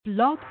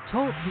Blog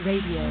Talk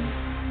Radio.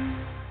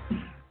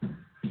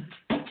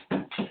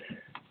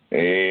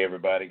 Hey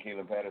everybody,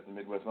 Caleb Patterson,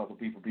 Midwest Muscle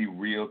P4P,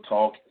 real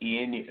talk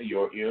in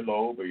your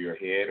earlobe or your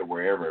head or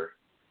wherever.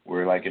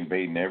 We're like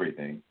invading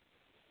everything.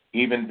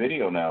 Even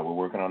video now, we're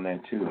working on that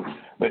too.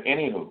 But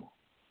anywho,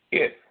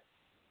 if,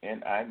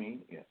 and I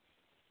mean if,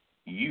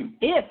 you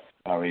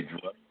are a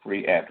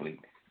drug-free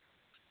athlete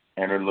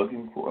and are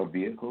looking for a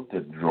vehicle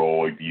to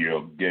drive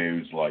your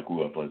goes like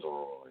what, Liz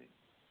Roy?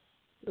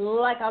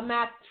 Like a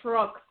Mack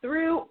truck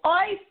through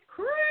ice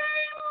cream.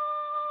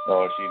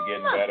 Oh, she's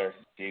getting better.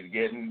 She's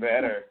getting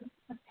better.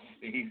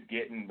 She's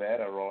getting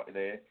better right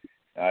there.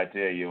 I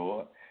tell you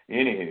what.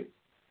 Anywho,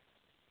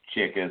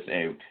 check us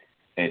out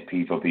at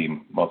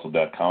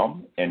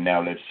P4Pmuscle.com. And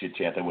now let's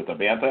chit-chat with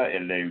Amanda.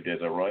 Hello,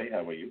 Desiree.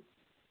 How are you?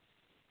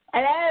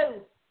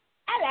 Hello.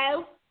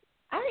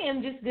 I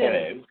am just good.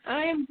 Hello.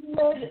 I am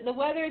good. The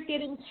weather is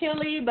getting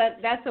chilly, but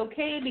that's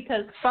okay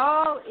because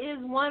fall is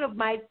one of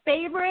my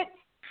favoriteest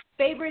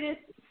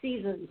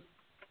seasons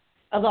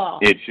of all.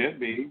 It should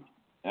be.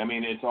 I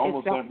mean, it's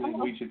almost something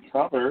we should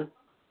cover,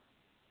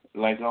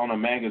 like on a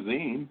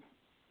magazine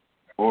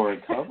or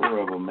a cover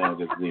of a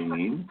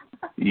magazine.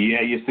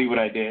 Yeah, you see what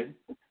I did?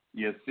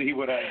 You see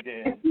what I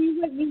did? I see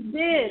what you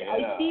did. Yeah.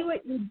 I see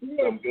what you did.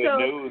 Some good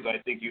news I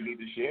think you need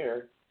to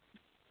share.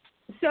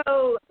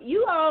 So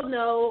you all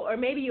know, or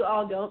maybe you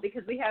all don't,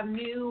 because we have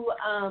new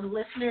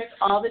listeners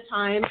all the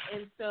time.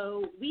 And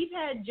so we've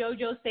had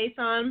JoJo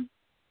Saison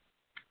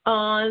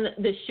on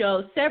the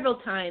show several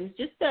times.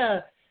 Just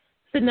a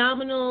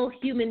phenomenal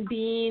human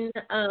being.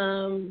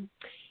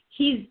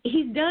 He's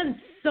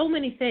done so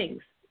many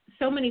things,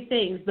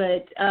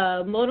 but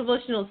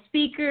motivational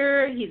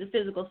speaker. He's a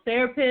physical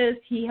therapist.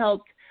 He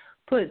helped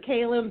put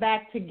Kaylin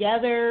back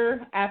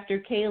together after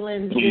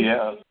Kaylin's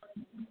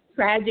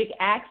tragic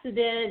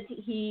accident.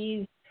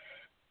 He's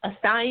a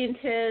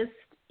scientist.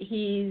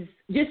 He's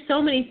just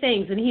so many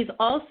things. And he's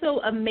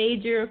also a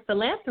major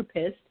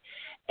philanthropist.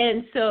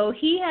 And so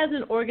he has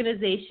an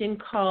organization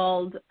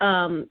called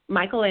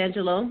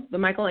Michelangelo, the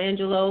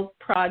Michelangelo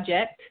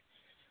Project,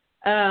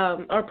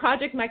 or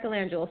Project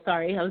Michelangelo,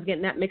 sorry. I was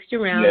getting that mixed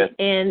around. Yes.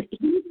 And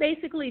he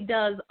basically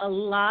does a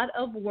lot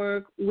of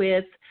work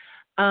with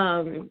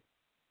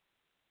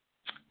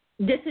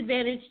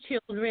disadvantaged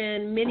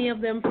children, many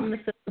of them from the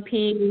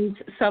Philippines,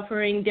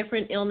 suffering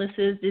different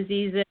illnesses,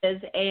 diseases,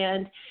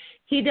 and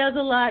he does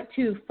a lot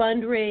to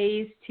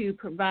fundraise, to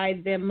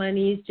provide them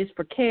monies just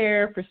for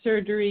care, for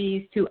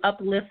surgeries, to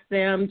uplift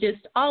them,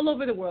 just all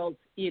over the world,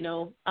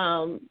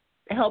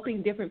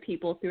 helping different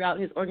people throughout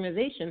his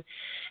organization.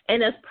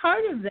 And as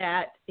part of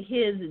that,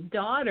 his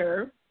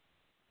daughter,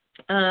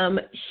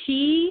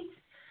 she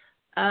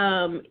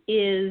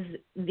is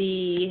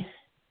the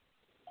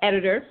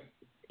editor,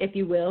 if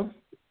you will.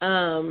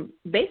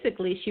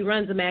 Basically, she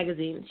runs a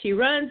magazine. She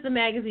runs the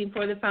magazine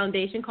for the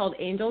foundation called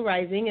Angel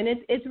Rising, and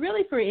it's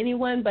really for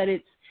anyone, but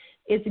it's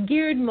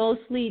geared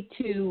mostly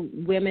to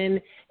women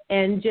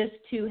and just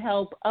to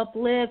help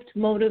uplift,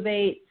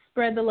 motivate,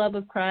 spread the love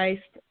of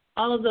Christ,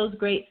 all of those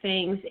great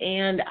things.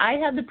 And I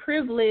had the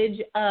privilege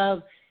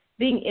of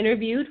being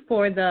interviewed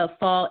for the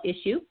fall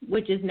issue,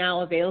 which is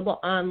now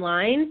available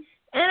online,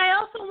 and I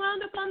also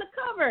wound up on the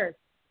cover.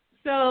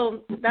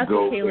 So that's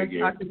what Kayla's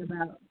talking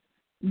about.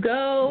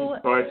 Go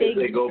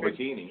bikini.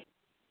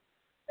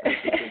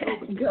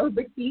 Go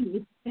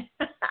bikini.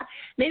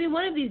 Maybe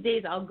one of these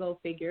days I'll go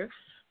figure.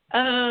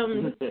 But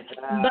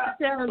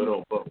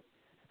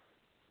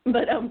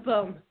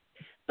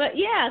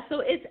yeah,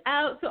 so it's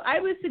out. So I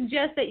would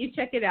suggest that you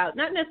check it out.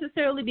 Not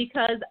necessarily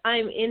because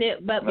I'm in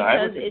it, but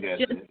because it's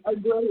just a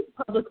great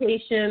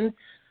publication.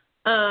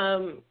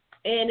 And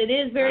it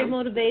is very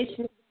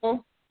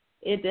motivational.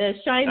 It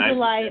shines a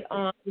light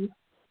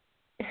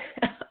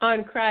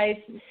on Christ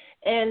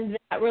and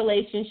that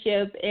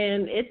relationship,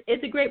 and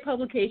it's a great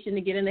publication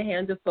to get in the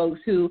hands of folks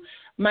who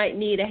might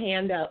need a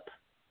hand up,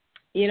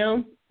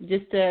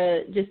 just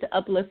to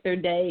uplift their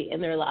day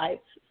and their lives.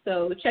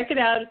 So check it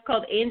out. It's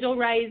called Angel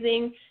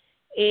Rising,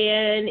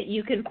 and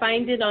you can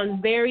find it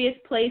on various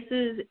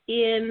places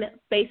in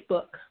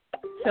Facebook.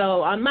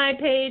 So on my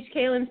page,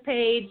 Kaylin's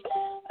page,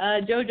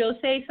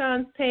 JoJo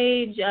Saison's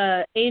page,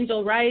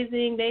 Angel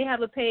Rising, they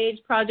have a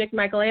page, Project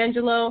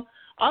Michelangelo,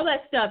 all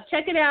that stuff.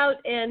 Check it out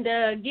and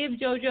give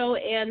JoJo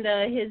and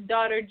his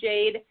daughter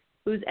Jade,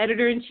 who's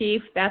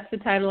editor-in-chief, that's the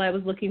title I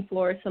was looking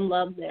for, some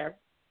love there.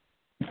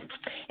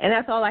 And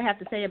that's all I have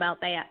to say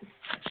about that.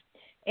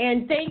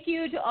 And thank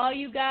you to all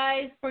you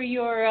guys for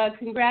your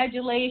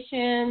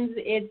congratulations.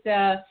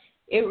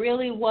 It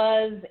really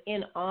was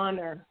an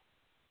honor.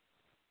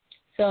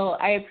 So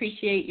I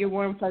appreciate your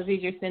warm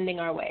fuzzies you're sending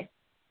our way.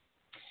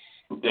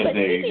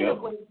 There you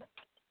go.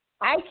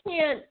 I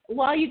can't,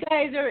 while you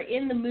guys are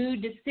in the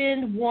mood to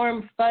send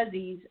warm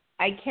fuzzies,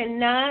 I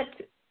cannot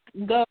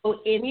go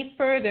any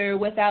further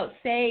without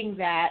saying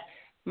that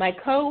my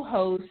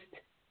co-host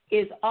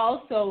is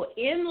also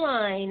in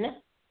line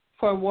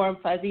for warm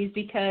fuzzies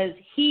because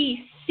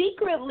he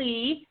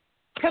secretly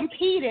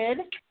competed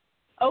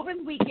over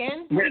the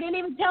weekend. He didn't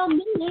even tell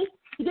me.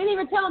 He didn't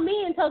even tell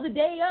me until the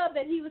day of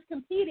that he was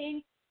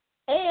competing,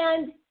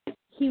 and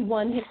he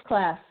won his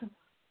class.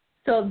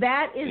 So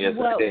that is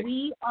what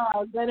we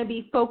are going to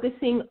be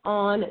focusing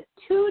on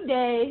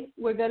today.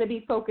 We're going to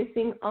be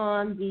focusing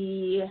on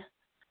the,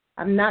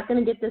 I'm not going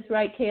to get this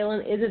right,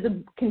 Kaylin, is it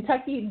the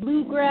Kentucky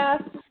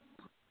Bluegrass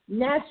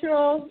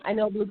Natural? I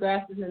know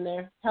Bluegrass is in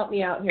there. Help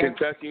me out here.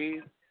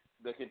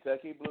 The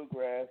Kentucky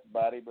Bluegrass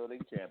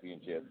Bodybuilding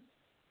Championships.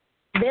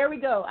 There we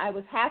go. I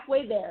was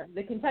halfway there.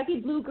 The Kentucky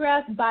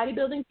Bluegrass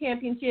Bodybuilding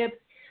Championships.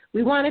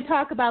 We want to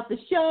talk about the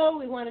show.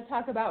 We want to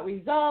talk about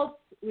results.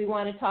 We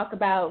want to talk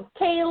about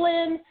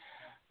Kaylin.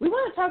 We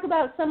want to talk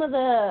about some of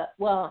the,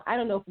 well, I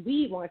don't know if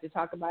we want to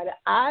talk about it.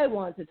 I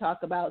want to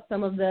talk about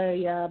some of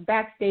the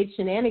backstage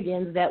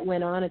shenanigans that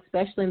went on,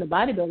 especially in the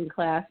bodybuilding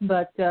class.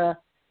 But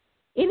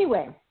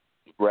anyway,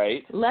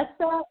 right. Let's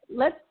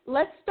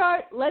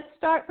start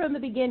from the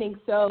beginning.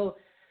 So,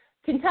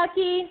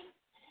 Kentucky,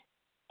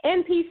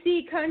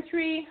 NPC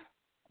country.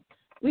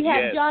 We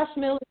have Josh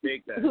Miller,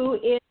 who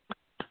is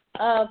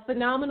a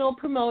phenomenal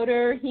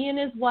promoter. He and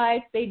his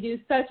wife, they do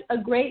such a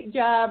great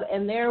job,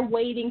 and they're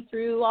wading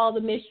through all the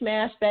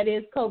mishmash that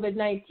is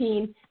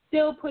COVID-19,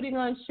 still putting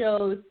on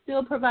shows,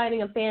 still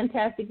providing a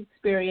fantastic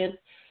experience.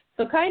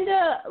 So kind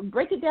of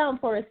break it down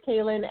for us,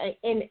 Kaylin,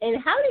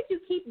 and how did you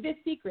keep this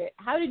secret?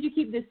 How did you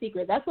keep this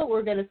secret? That's what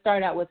we're going to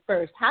start out with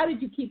first. How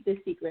did you keep this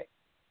secret?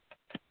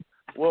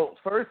 Well,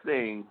 first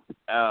thing,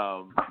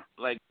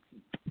 like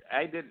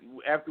I did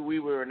after we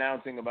were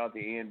announcing about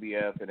the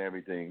ANBF and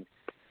everything,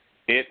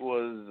 it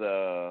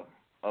was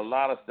a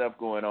lot of stuff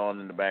going on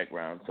in the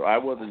background. So I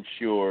wasn't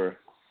sure,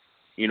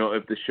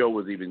 if the show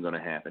was even going to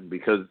happen,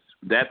 because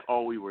that's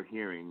all we were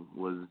hearing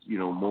was,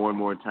 more and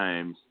more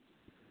times,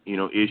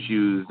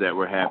 issues that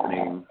were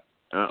happening.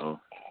 Uh-oh.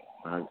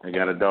 I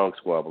got a dog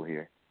squabble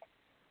here.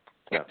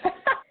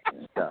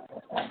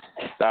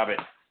 Stop it.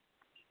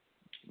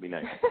 Be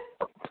nice.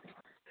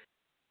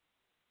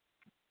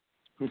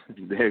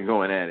 They're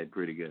going at it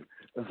pretty good.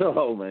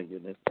 Oh, my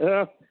goodness.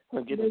 Does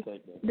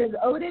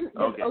Odin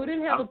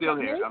have a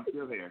playmate?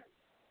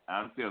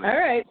 I'm still here. All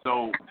right.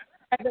 So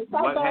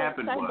what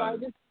happened was...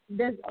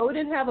 Does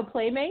Odin have a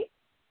playmate?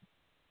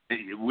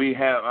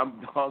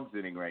 I'm dog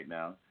sitting right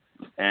now.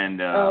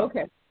 And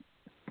okay.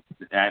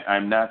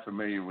 I'm not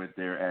familiar with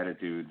their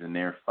attitudes, and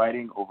they're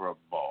fighting over a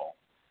ball.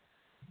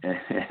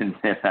 And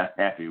they're not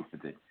happy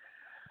with it.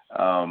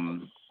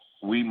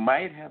 We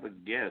might have a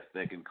guest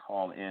that can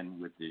call in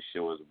with this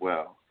show as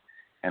well,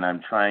 and I'm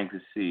trying to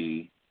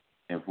see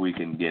if we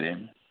can get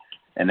him,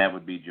 and that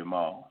would be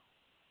Jamal.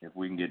 If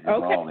we can get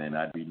Jamal in,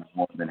 I'd be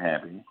more than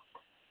happy.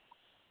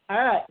 All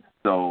right.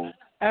 So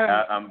all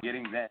right. I'm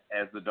getting that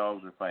as the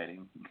dogs are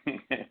fighting.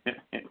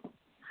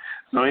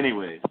 So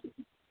anyway,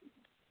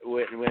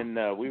 when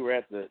we were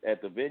at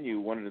the venue,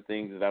 one of the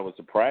things that I was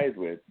surprised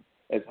with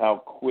is how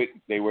quick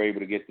they were able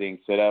to get things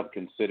set up,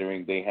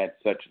 considering they had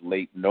such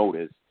late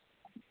notice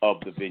of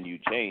the venue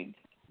change,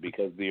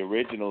 because the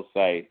original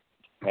site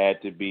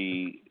had to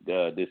be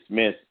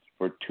dismissed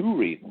for two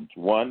reasons.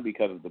 One,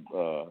 because of the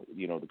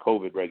the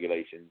COVID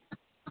regulations,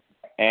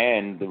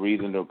 and the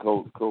reason the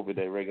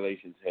COVID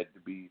regulations had to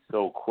be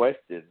so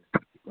questioned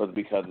was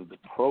because of the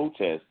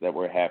protests that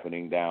were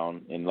happening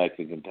down in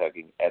Lexington,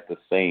 Kentucky at the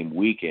same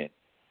weekend.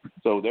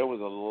 So there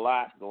was a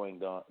lot going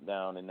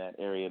down in that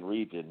area and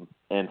region,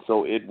 and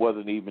so it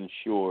wasn't even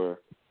sure,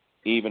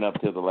 even up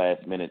to the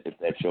last minute, if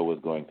that show was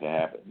going to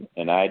happen.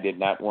 And I did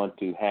not want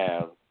to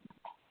have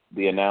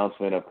the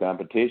announcement of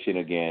competition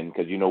again,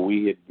 because,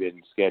 we had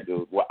been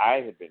scheduled, I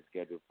had been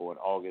scheduled for an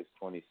August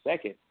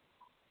 22nd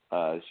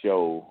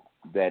show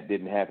that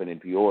didn't happen in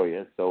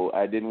Peoria. So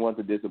I didn't want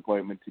the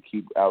disappointment to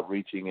keep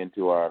outreaching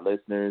into our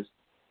listeners,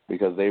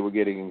 because they were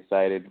getting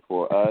excited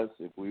for us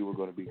if we were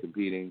going to be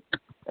competing.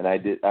 And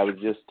I was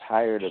just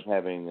tired of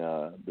having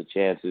the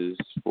chances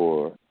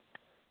for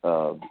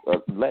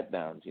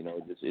letdowns.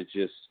 It's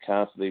just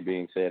constantly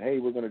being said, hey,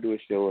 we're going to do a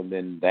show, and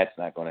then that's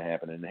not going to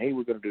happen, and hey,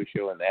 we're going to do a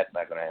show, and that's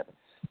not going to happen.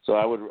 So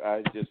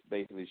I just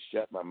basically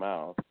shut my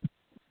mouth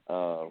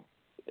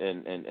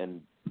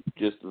and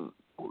just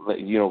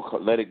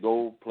let it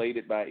go, played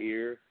it by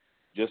ear,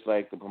 just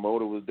like the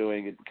promoter was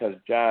doing it, because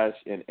Josh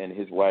and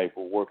his wife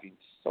were working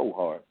so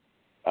hard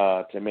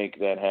to make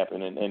that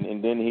happen.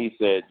 And then he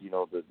said,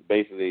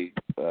 basically,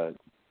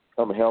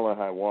 come hell or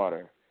high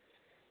water,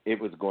 it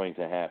was going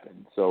to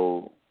happen.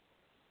 So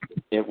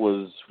it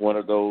was one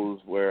of those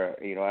where,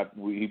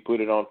 he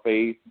put it on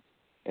faith,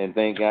 and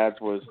thank God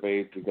for his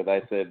faith, because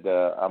I said,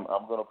 I'm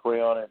going to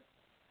pray on it,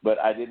 but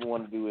I didn't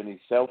want to do any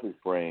selfish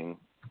praying,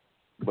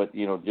 but,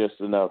 just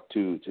enough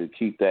to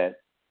keep that.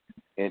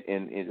 And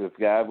if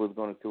God was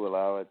going to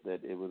allow it,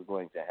 that it was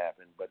going to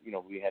happen. But,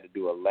 we had to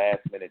do a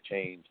last-minute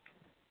change.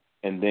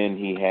 And then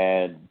he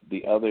had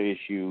the other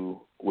issue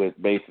with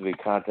basically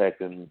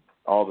contacting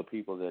all the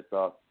people that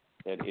thought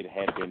that it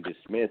had been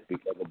dismissed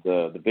because of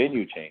the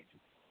venue change.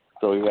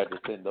 So he had to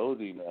send those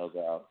emails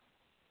out,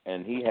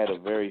 and he had a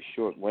very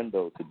short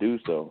window to do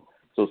so.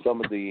 So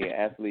some of the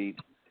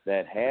athletes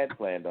that had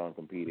planned on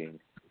competing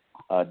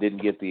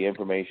didn't get the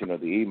information or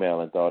the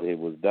email and thought it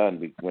was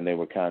done when they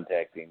were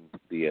contacting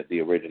the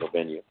original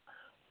venue.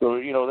 So,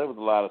 there was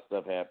a lot of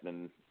stuff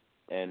happening,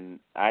 and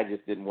I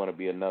just didn't want to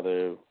be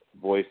another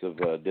voice of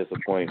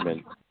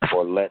disappointment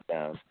or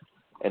letdown.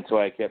 And so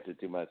I kept it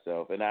to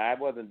myself. And I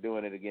wasn't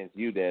doing it against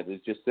you, Dad.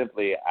 It's just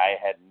simply I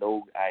had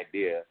no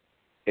idea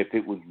if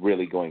it was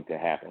really going to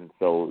happen.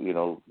 So,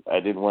 I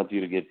didn't want you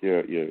to get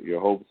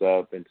your hopes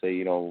up and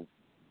say, go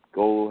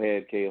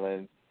ahead,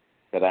 Kaylin.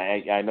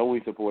 Because I know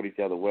we support each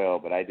other well,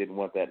 but I didn't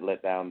want that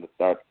letdown to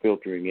start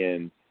filtering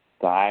in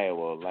to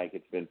Iowa like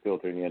it's been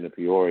filtering into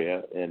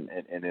Peoria and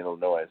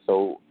Illinois.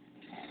 So,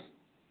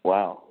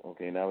 wow.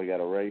 Okay, now we got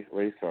a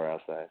race car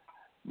outside.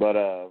 But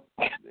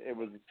it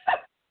was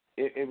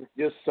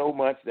just so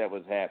much that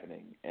was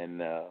happening,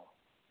 and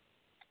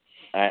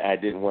I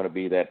didn't want to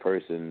be that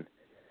person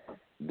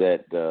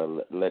that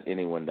let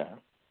anyone down.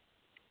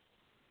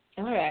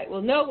 All right.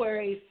 Well, no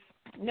worries.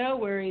 No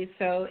worries.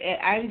 So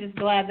I'm just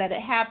glad that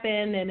it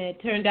happened and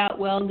it turned out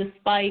well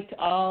despite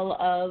all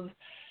of,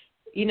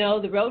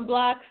 the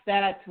roadblocks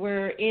that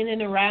were in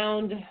and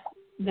around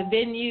the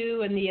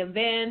venue and the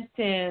event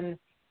and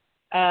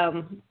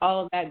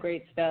all of that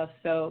great stuff.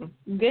 So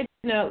good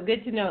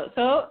to know.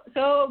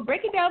 So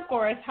break it down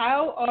for us.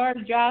 How are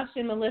Josh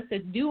and Melissa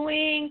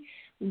doing?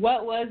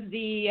 What was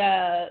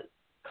the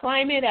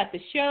climate at the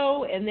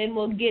show? And then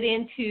we'll get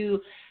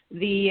into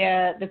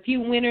the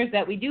few winners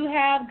that we do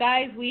have.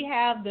 Guys, we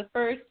have the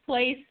first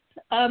place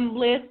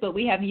list, but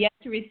we have yet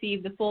to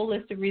receive the full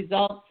list of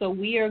results. So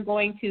we are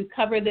going to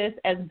cover this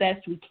as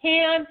best we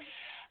can.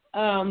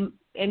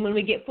 And when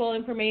we get full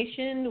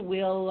information,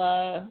 we'll,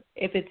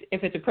 if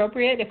it's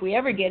appropriate, if we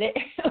ever get it,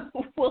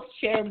 we'll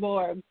share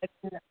more.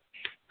 But,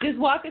 just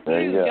walk us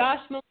through, Josh,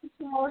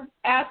 Melissa,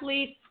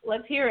 athletes.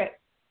 Let's hear it.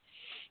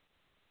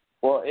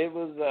 Well, it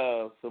was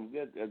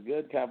a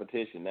good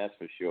competition, that's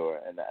for sure.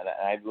 And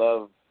I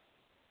love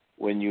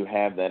when you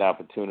have that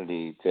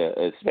opportunity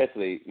to,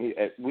 especially,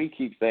 we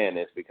keep saying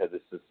this because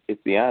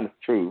it's the honest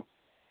truth.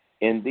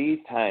 In these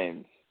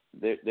times,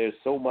 there's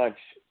so much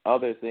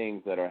other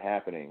things that are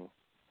happening.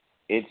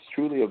 It's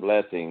truly a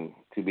blessing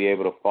to be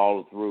able to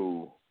follow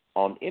through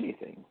on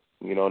anything,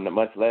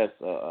 much less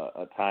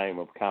a time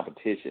of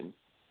competition.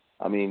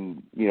 I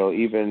mean,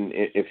 even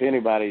if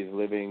anybody's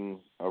living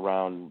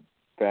around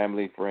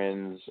family,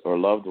 friends, or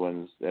loved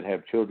ones that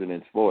have children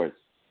in sports,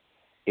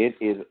 it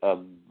is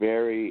a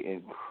very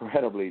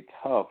incredibly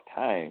tough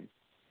time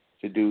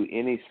to do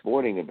any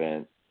sporting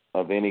event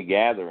of any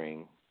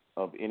gathering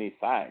of any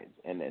size.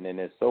 And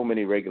there's so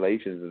many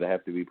regulations that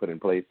have to be put in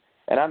place.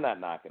 And I'm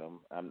not knocking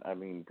them. I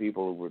mean,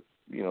 people were,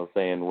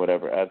 saying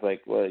whatever. I was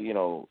like,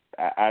 well,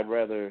 I'd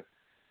rather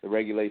the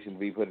regulations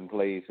be put in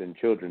place and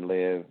children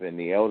live and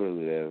the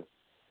elderly live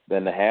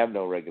than to have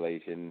no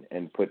regulation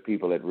and put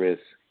people at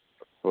risk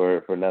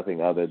for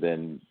nothing other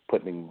than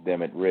putting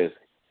them at risk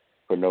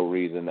for no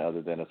reason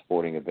other than a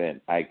sporting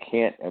event. I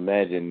can't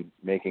imagine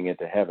making it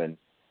to heaven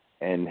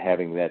and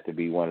having that to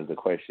be one of the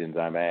questions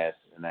I'm asked,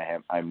 and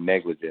I'm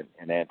negligent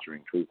in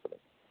answering truthfully.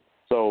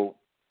 So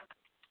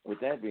with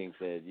that being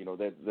said,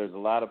 there's a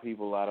lot of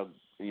people, a lot of,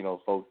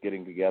 folks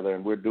getting together,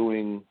 and we're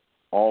doing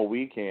all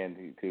we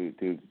can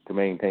to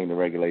maintain the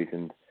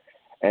regulations.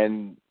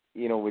 And,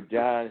 with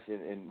Josh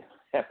and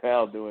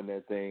FL doing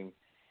their thing,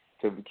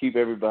 to keep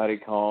everybody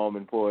calm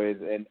and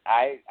poised. And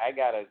I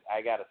gotta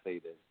say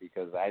this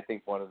because I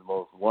think one of the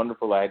most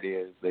wonderful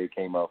ideas they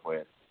came up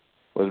with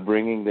was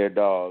bringing their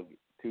dog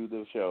to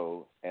the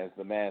show as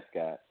the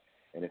mascot.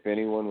 And if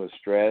anyone was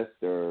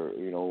stressed or,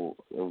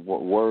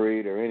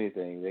 worried or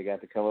anything, they got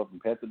to come up and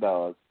pet the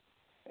dog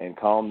and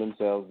calm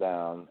themselves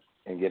down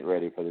and get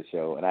ready for the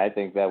show. And I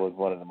think that was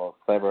one of the most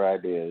clever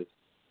ideas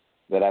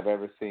that I've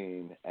ever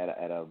seen at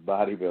a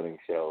bodybuilding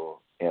show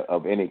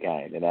of any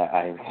kind. And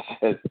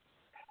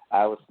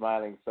I was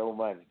smiling so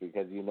much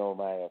because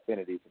my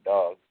affinity for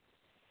dogs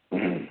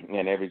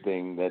and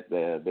everything that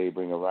they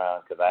bring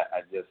around, because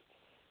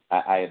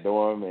I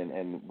adore them,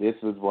 and this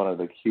was one of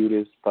the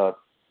cutest pups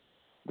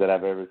that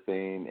I've ever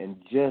seen, and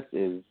just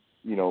is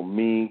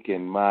meek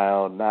and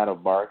mild, not a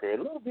barker, a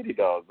little bitty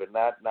dog, but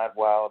not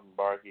wild and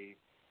barky,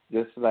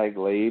 just like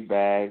laid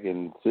back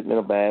and sitting in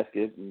a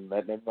basket and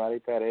letting everybody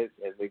pet it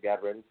as they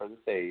got ready for the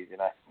stage,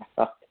 and I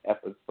thought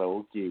that was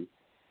so cute.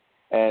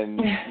 And,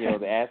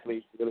 the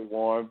athletes really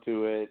warmed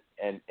to it,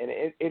 and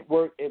it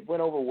worked. It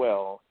went over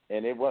well,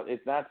 and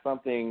it's not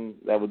something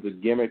that was a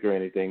gimmick or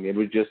anything. It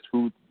was just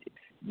who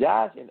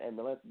Josh and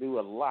Melissa do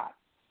a lot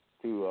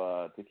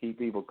to keep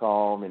people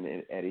calm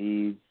and at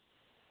ease.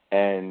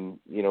 And,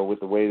 with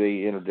the way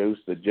they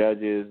introduced the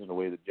judges and the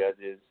way the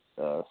judges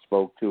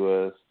spoke to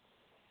us,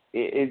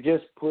 it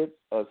just put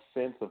a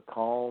sense of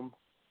calm.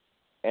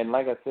 And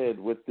like I said,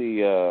 with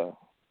the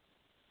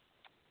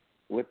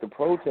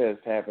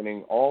protests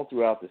happening all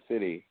throughout the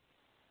city,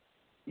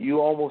 you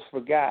almost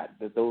forgot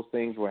that those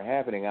things were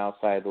happening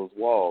outside those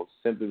walls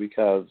simply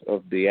because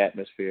of the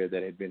atmosphere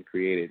that had been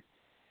created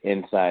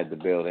inside the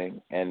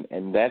building.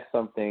 And that's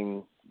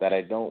something that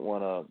I don't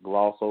want to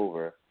gloss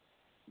over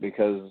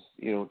because,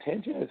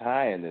 tension is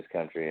high in this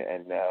country.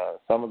 And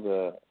some of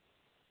the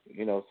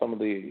some of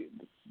the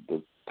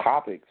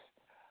topics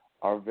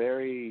are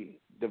very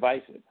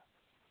divisive.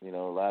 A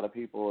lot of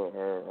people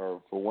are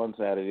for one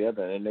side or the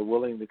other, and they're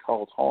willing to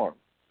cause harm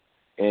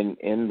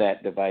in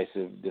that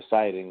divisive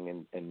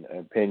deciding and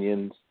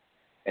opinions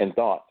and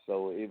thoughts.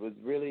 So it was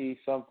really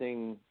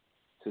something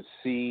to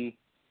see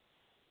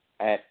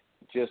at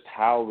just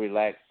how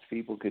relaxed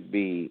people could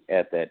be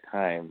at that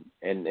time.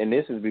 And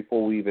this is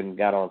before we even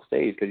got on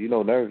stage, because,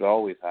 nerves are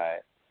always high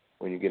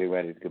when you're getting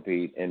ready to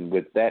compete. And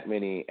with that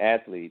many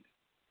athletes,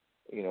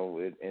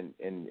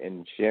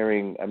 and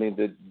sharing, I mean,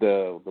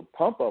 the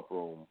pump-up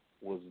room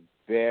was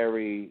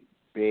very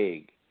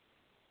big.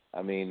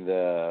 I mean,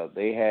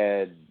 they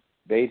had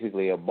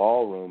basically a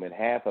ballroom, and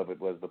half of it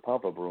was the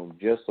pump-up room,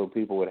 just so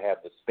people would have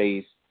the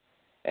space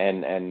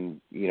and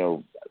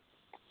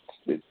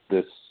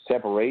the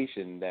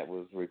separation that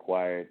was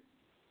required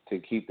to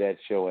keep that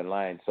show in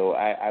line. So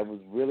I was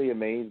really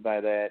amazed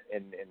by that,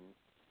 and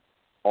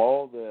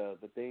all the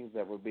things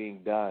that were being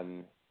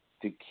done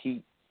to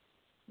keep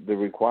the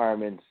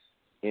requirements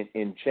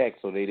in check,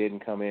 so they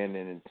didn't come in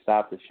and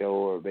stop the show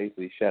or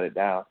basically shut it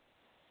down,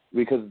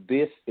 because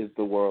this is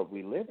the world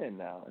we live in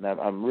now. And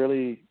I'm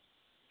really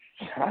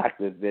shocked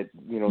that they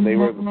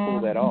were able to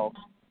pull that off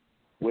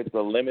with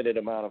the limited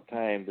amount of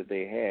time that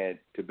they had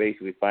to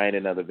basically find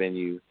another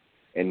venue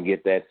and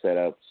get that set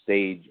up,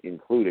 stage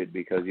included,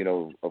 because,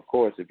 of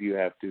course, if you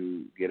have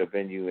to get a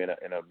venue in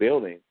a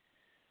building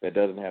that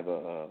doesn't have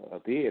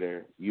a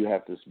theater, you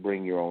have to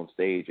bring your own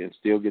stage and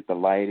still get the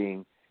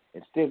lighting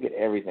and still get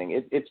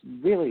everything. It's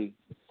really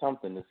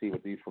something to see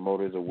what these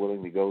promoters are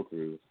willing to go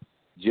through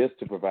just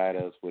to provide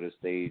us with a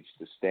stage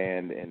to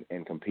stand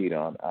and compete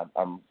on.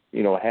 I'm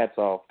hats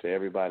off to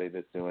everybody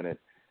that's doing it,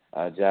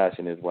 Josh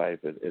and his wife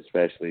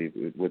especially,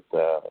 with,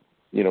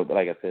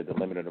 like I said, the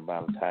limited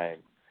amount of time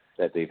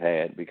that they've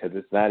had, because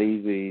it's not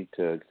easy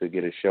to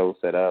get a show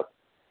set up,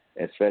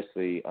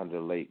 especially under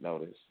late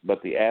notice.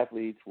 But the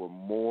athletes were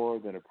more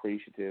than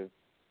appreciative.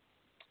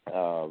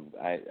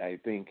 I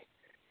think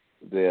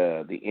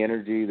the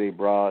energy they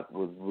brought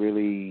was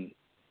really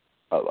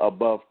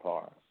above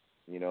par.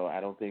 I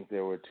don't think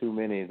there were too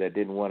many that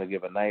didn't want to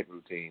give a night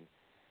routine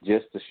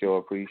just to show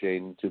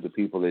appreciation to the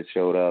people that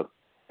showed up,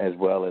 as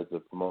well as the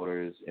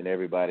promoters and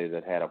everybody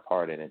that had a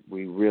part in it.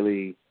 We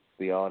really,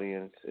 the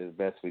audience, as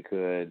best we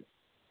could.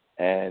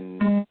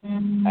 And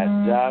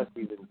as Josh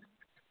even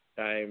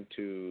time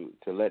to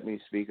let me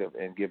speak up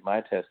and give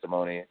my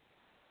testimony,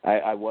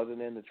 I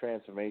wasn't in the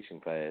transformation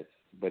class,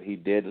 but he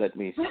did let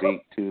me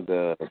speak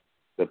to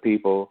the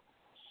people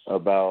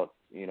about,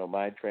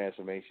 my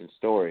transformation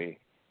story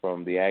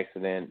from the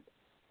accident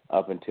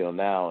up until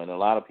now. And a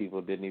lot of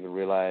people didn't even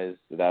realize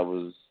that I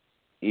was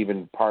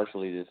even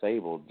partially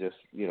disabled, just,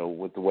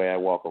 with the way I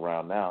walk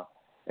around now,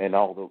 and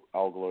all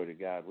glory to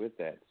God with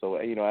that. So,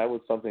 that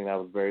was something I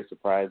was very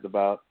surprised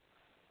about,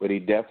 but he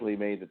definitely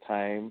made the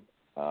time,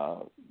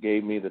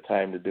 gave me the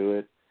time to do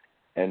it.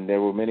 And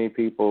there were many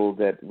people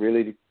that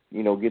really,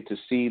 get to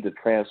see the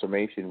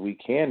transformation we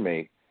can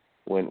make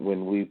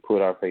when we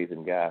put our faith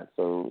in God.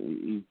 So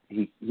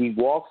he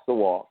walks the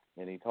walk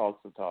and he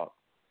talks the talk.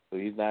 So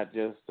he's not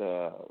just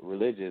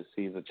religious,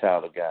 he's a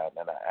child of God.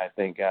 And I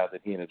thank God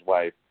that he and his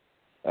wife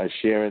are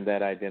sharing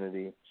that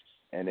identity.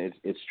 And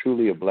it's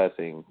truly a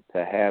blessing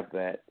to have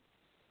that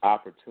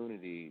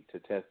opportunity to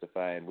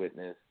testify and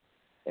witness.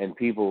 And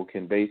people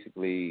can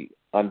basically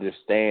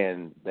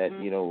understand that,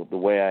 the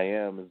way I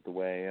am is the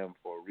way I am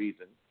for a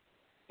reason.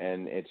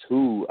 And it's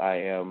who I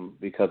am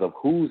because of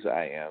whose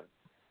I am.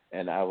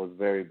 And I was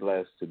very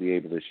blessed to be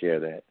able to share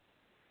that.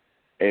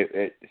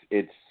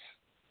 It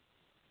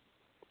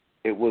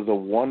was a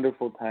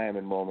wonderful time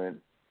and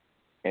moment,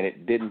 and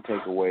it didn't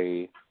take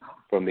away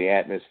from the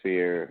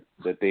atmosphere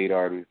that they'd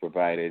already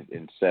provided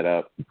and set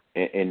up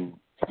and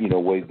the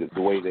way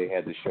they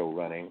had the show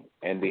running.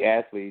 And the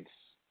athletes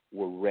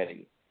were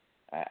ready.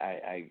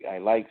 I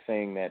like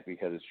saying that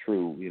because it's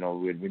true.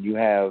 When you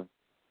have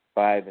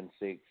 5 and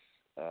 6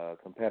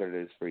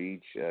 competitors for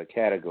each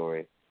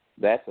category,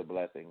 that's a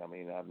blessing.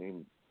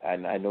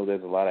 I know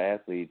there's a lot of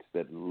athletes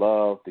that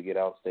love to get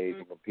on stage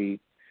and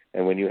compete,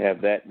 and when you have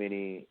that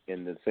many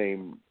in the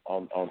same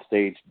on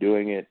stage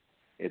doing it,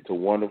 it's a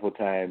wonderful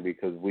time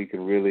because we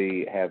can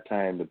really have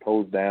time to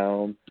pose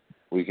down.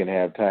 We can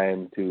have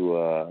time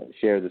to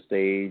share the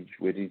stage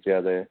with each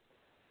other,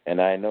 and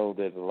I know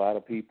there's a lot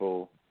of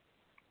people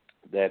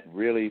that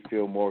really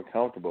feel more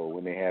comfortable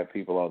when they have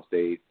people on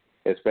stage,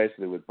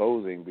 especially with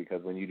posing,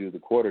 because when you do the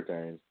quarter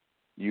turns,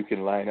 you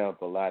can line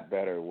up a lot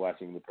better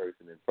watching the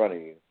person in front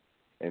of you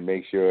and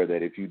make sure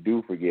that if you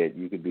do forget,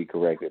 you can be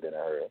corrected in a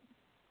hurry.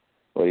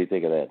 What do you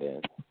think of that,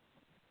 Dan?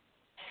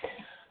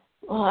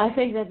 Well, I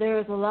think that there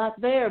is a lot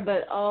there,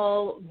 but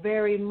all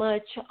very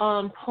much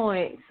on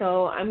point.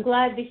 So I'm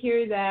glad to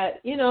hear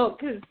that,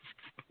 because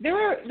there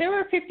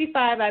were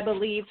 55, I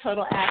believe,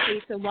 total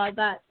athletes, and while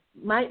that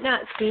might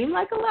not seem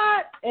like a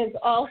lot, it's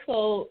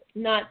also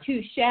not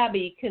too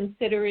shabby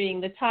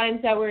considering the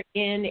times that we're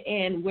in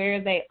and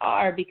where they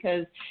are,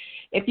 because,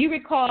 if you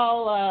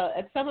recall,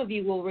 if some of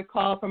you will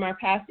recall from our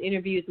past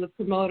interviews with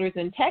promoters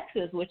in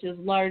Texas, which is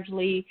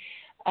largely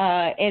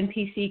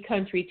NPC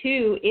country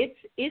too,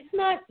 it's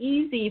not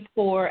easy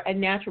for a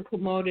natural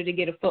promoter to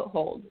get a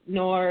foothold,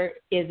 nor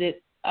is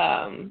it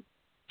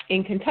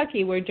in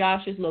Kentucky where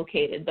Josh is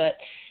located. But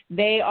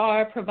they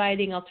are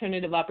providing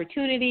alternative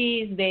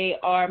opportunities. They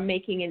are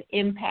making an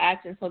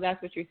impact, and so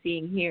that's what you're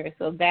seeing here.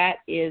 So that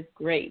is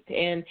great.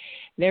 And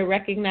they're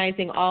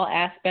recognizing all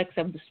aspects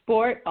of the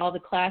sport, all the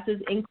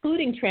classes,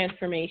 including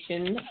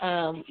transformation,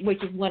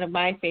 which is one of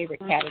my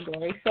favorite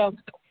categories. So,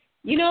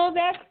 you know,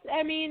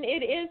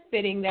 it is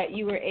fitting that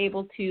you were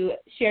able to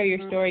share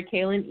your story,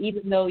 Kaylin,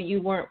 even though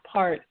you weren't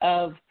part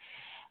of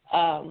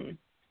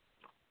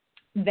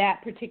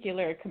that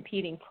particular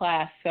competing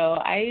class. So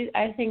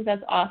I think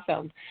that's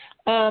awesome.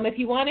 If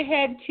you want to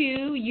head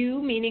to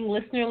you, meaning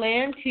listener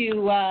land,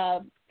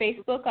 to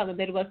Facebook on the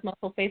Midwest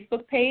Muscle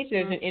Facebook page,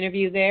 there's an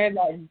interview there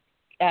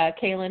that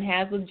Kaylin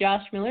has with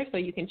Josh Miller, so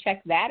you can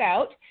check that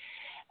out.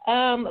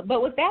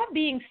 But with that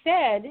being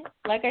said,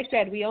 like I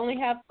said, we only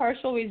have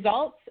partial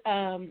results.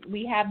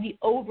 We have the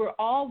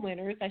overall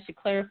winners. I should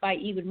clarify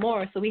even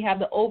more. So we have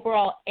the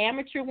overall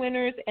amateur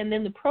winners and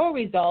then the pro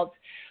results.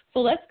 So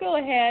let's go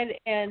ahead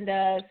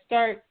and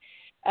start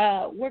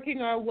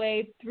working our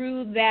way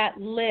through that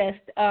list.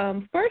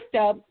 First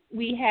up,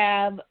 we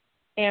have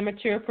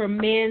amateur for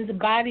men's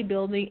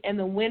bodybuilding, and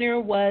the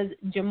winner was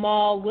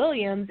Jamal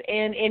Williams.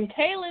 And in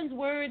Kaylin's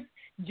words,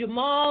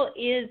 Jamal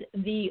is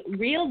the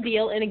real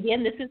deal. And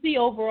again, this is the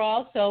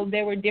overall, so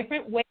there were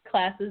different weight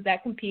classes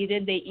that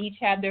competed. They each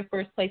had their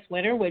first place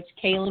winner, which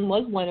Kaylin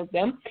was one of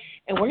them.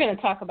 And we're going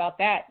to talk about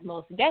that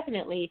most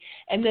definitely.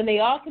 And then they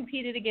all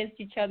competed against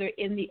each other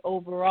in the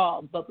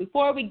overall. But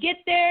before we get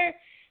there,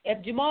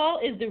 if Jamal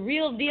is the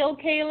real deal,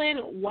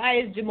 Kaylin,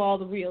 why is Jamal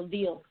the real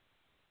deal?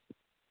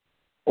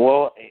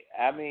 Well,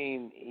 I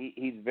mean,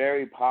 he's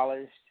very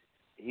polished.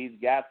 He's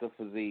got the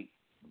physique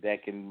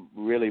that can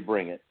really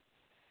bring it.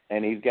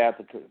 And he's got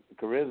the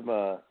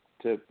charisma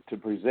to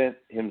present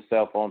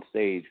himself on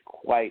stage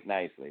quite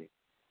nicely.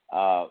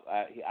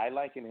 I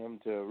liken him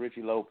to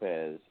Richie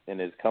Lopez in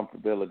his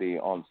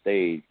comfortability on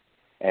stage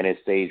and his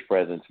stage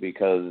presence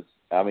because,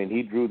 I mean,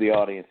 he drew the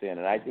audience in.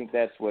 And I think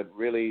that's what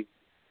really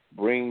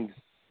brings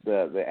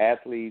the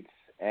athletes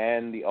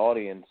and the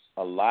audience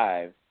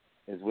alive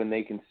is when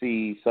they can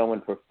see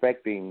someone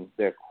perfecting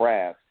their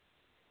craft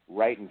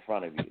right in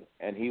front of you.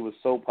 And he was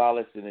so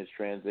polished in his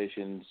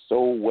transition,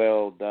 so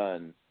well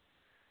done,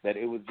 that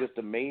it was just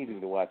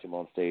amazing to watch him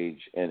on stage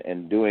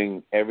and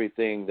doing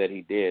everything that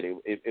he did.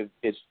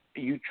 It's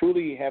you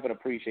truly have an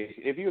appreciation.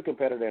 If you're a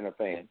competitor and a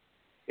fan,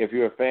 if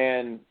you're a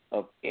fan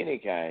of any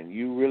kind,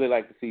 you really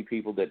like to see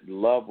people that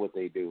love what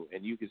they do.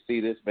 And you can see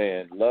this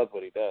man loves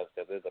what he does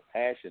because there's a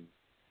passion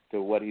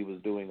to what he was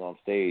doing on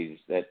stage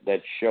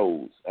that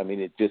shows. I mean,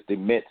 it just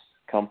emits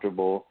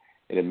comfortable.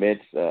 It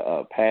emits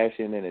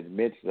passion, and it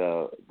emits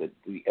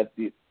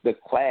the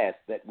class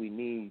that we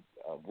need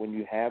when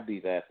you have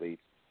these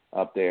athletes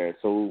up there.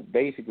 So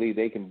basically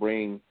they can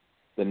bring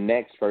the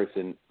next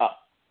person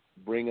up,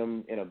 bring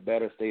them in a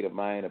better state of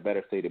mind, a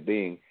better state of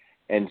being,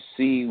 and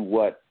see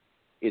what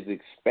is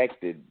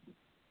expected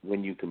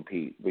when you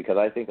compete. Because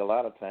I think a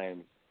lot of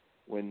times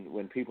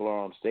when people are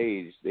on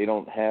stage, they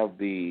don't have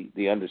the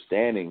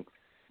understanding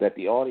that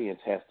the audience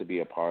has to be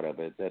a part of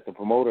it, that the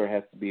promoter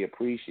has to be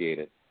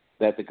appreciated,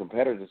 that the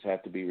competitors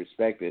have to be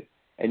respected.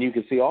 And you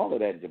can see all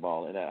of that,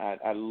 Jamal. And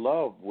I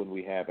love when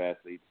we have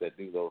athletes that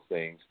do those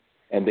things.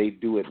 And they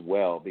do it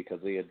well because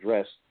they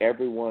address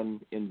everyone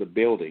in the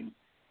building,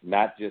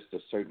 not just a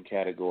certain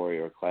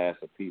category or class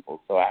of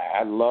people. So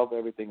I love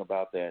everything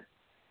about that,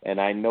 and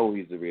I know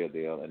he's the real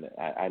deal, and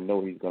I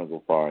know he's going to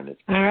go far in this.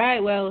 All right,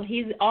 well,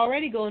 he's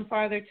already going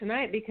farther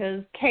tonight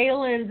because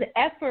Kaylin's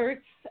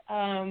efforts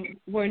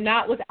were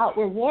not without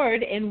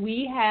reward, and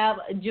we have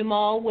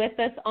Jamal with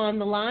us on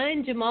the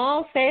line.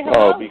 Jamal, say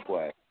hello. Oh, be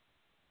quiet.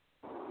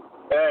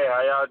 Hey,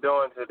 how y'all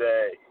doing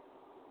today?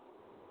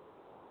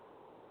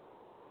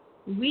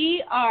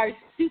 We are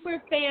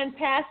super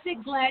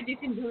fantastic. Glad you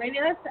can join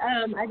us.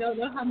 I don't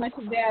know how much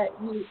of that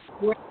you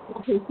were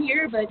able to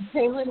hear, but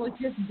Kaylin was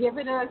just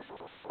giving us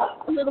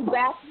a little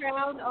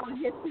background on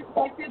his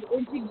perspective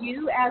into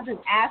you as an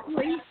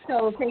athlete.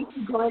 So thanks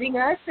for joining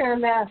us.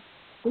 And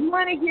we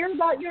want to hear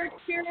about your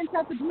experience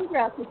at the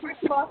Bluegrass. So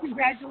first of all,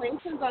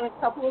 congratulations on a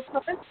couple of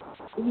fronts.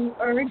 You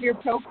earned your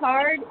pro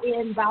card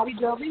in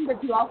bodybuilding,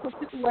 but you also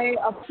took away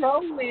a pro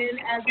win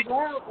as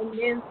well in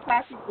men's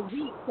classic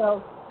physique.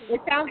 So it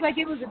sounds like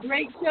it was a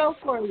great show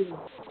for you.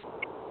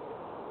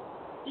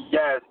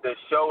 Yes, the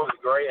show was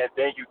great, and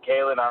thank you,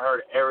 Kaylin. I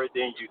heard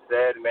everything you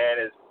said, man.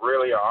 It's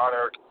really an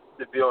honor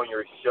to be on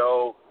your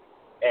show.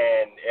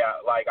 And,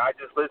 I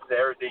just listened to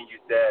everything you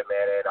said,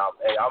 man,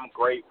 and I'm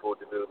grateful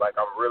to do.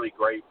 I'm really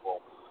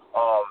grateful.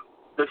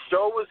 The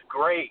show was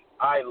great.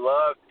 I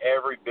loved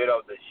every bit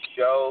of the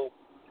show.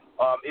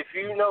 If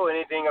you know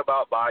anything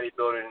about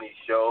bodybuilding in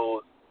these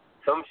shows,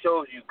 some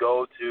shows you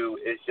go to,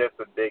 it's just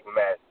a big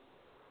mess.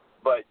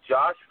 But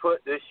Josh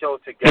put this show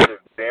together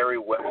very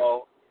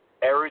well.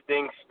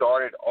 everything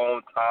started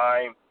on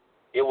time.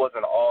 It was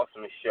an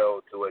awesome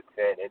show to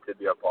attend and to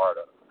be a part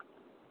of.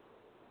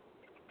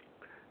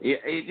 Yeah,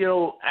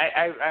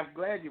 I'm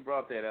glad you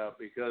brought that up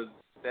because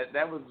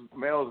that was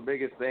Mel's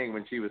biggest thing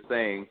when she was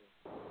saying,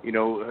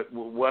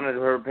 one of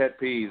her pet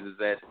peeves is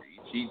that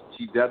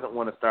she doesn't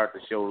want to start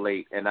the show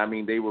late. And, I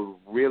mean, they were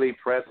really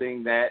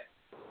pressing that.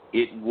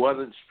 It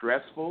wasn't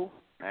stressful.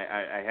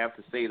 I have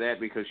to say that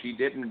because she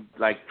didn't,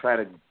 try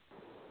to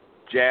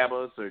jab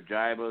us or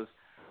jibe us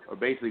or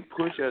basically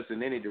push us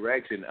in any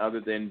direction other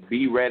than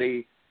be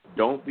ready.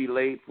 Don't be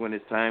late when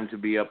it's time to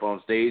be up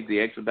on stage. The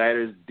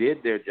expediters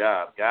did their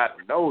job. God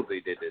knows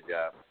they did their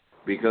job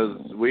because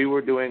we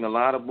were doing a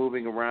lot of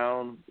moving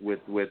around with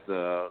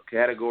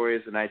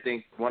categories, and I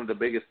think one of the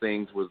biggest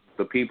things was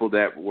the people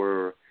that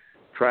were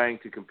trying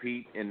to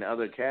compete in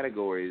other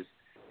categories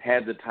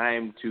had the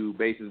time to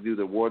basically do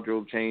the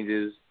wardrobe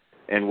changes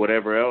and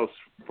whatever else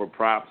for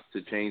props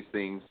to change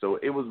things. So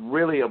it was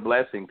really a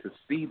blessing to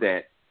see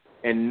that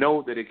and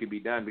know that it could be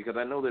done because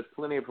I know there's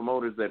plenty of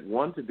promoters that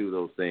want to do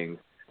those things,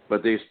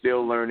 but they're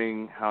still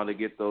learning how to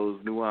get those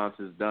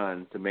nuances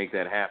done to make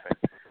that happen.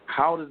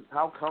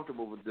 How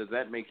comfortable does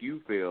that make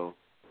you feel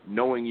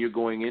knowing you're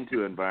going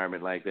into an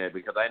environment like that?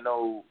 Because I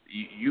know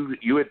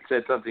you had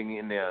said something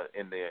in the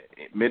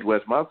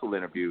Midwest Muscle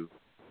interview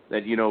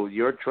that,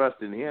 your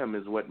trust in him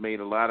is what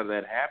made a lot of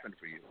that happen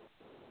for you.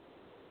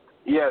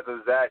 Yes,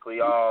 exactly.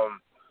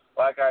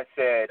 Like I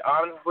said,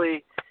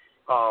 honestly,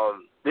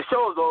 the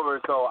show is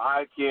over, so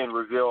I can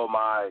reveal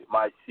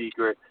my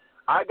secret.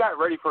 I got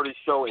ready for the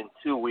show in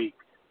 2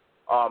 weeks.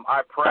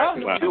 I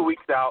practiced 2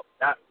 weeks out.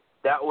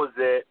 That was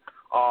it.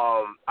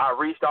 I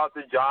reached out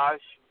to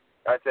Josh.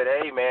 I said,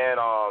 hey, man,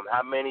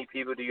 how many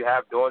people do you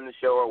have doing the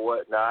show or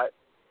whatnot?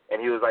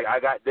 And he was like, I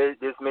got this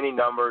many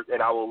numbers,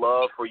 and I would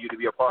love for you to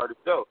be a part of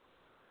the show.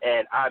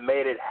 And I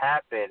made it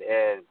happen.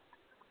 And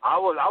I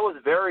was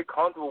very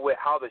comfortable with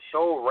how the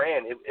show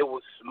ran. It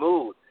was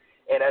smooth.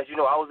 And as you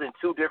know, I was in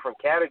 2 different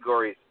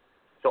categories.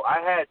 So I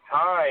had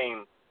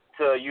time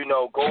to,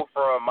 go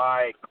from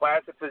my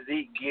classic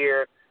physique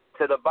gear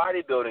to the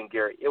bodybuilding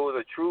gear. It was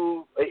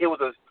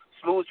a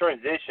smooth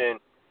transition.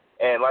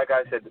 And like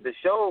I said, the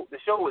show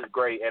was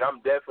great, and I'm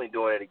definitely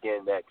doing it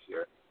again next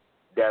year.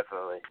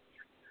 Definitely.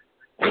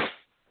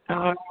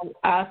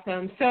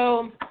 Awesome.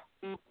 So,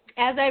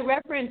 as I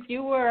referenced,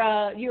 you're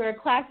a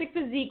classic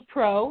physique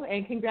pro,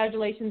 and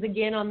congratulations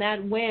again on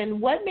that win.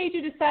 What made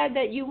you decide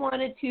that you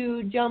wanted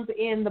to jump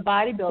in the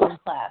bodybuilding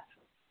class?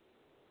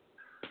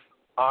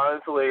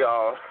 Honestly,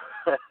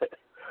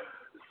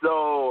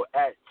 so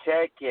at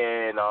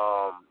check-in,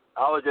 I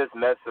was just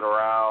messing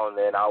around,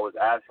 and I was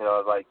asking, I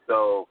was like,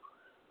 so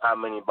how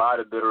many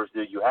bodybuilders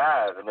do you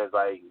have? And it's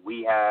like,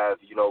 we have,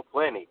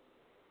 plenty.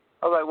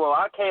 I was like, well,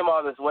 I came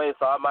all this way,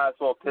 so I might as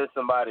well piss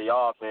somebody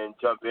off and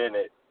jump in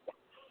it.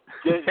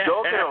 Just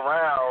joking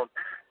around,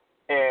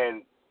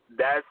 and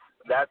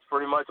that's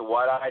pretty much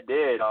what I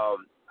did.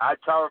 I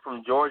traveled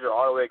from Georgia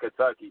all the way to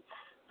Kentucky,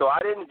 so I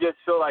didn't just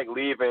feel like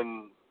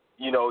leaving,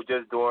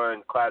 just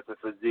doing classic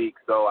physique.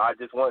 So I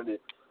just wanted to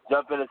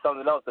jump into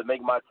something else to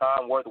make my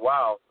time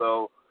worthwhile.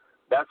 So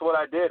that's what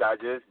I did. I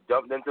just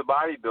jumped into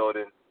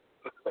bodybuilding.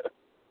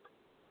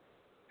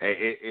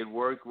 Hey, it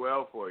worked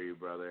well for you,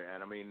 brother.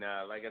 And, I mean,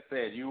 like I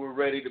said, you were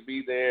ready to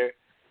be there,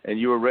 and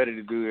you were ready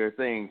to do your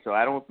thing. So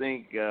I don't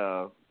think,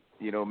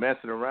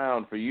 messing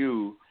around for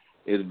you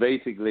is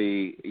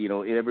basically,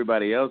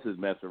 everybody else is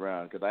messing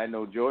around. Because I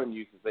know Jordan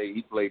used to say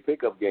he played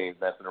pickup games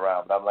messing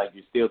around. But I'm like,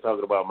 you're still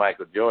talking about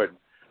Michael Jordan.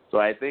 So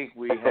I think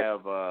we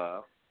have,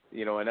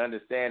 an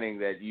understanding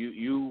that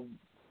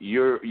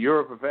you're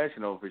a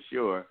professional for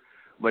sure,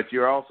 but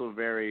you're also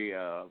very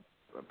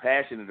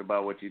passionate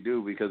about what you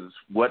do because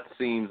what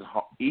seems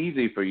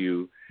easy for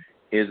you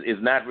is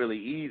not really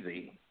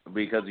easy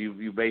because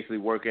you basically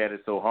work at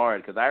it so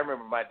hard. Because I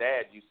remember my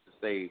dad used to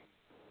say,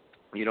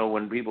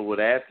 when people would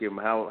ask him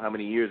how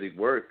many years he'd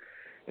worked,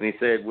 and he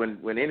said,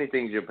 when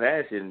anything's your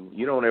passion,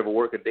 you don't ever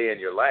work a day in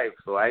your life.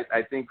 So I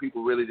think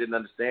people really didn't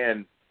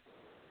understand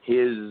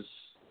his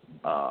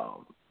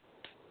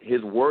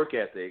work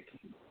ethic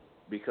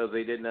because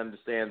they didn't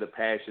understand the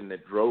passion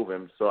that drove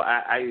him. So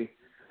I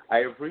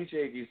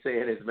appreciate you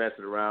saying it's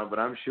messing around, but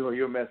I'm sure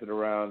your messing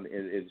around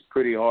is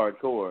pretty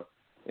hardcore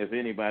if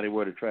anybody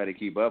were to try to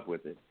keep up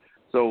with it.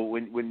 So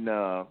when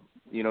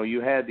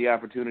you had the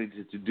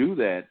opportunity to do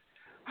that,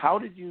 how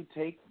did you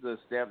take the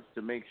steps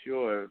to make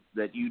sure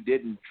that you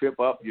didn't trip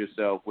up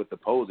yourself with the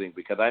posing?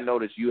 Because I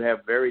noticed you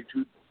have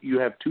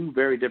two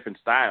very different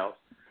styles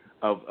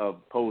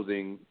of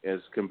posing as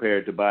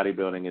compared to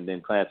bodybuilding and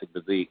then classic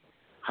physique.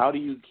 How do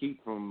you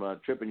keep from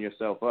tripping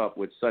yourself up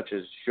with such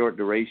a short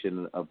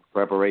duration of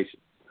preparation?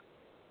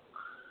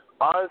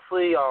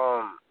 Honestly,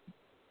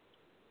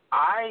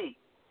 I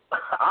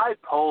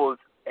pose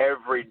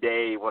every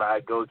day when I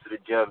go to the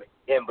gym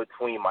in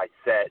between my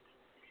sets.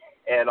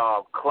 And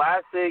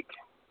classic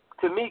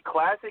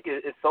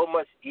is so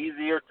much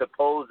easier to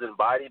pose than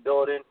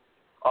bodybuilding.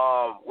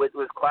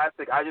 With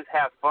classic, I just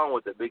have fun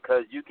with it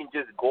because you can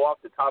just go off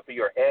the top of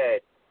your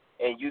head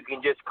and you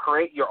can just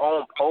create your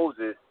own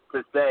poses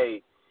to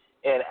say,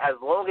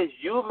 as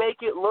you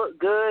make it look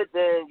good,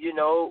 then, you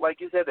know,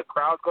 like you said, the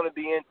crowd's going to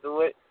be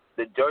into it.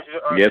 The judges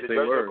are going to be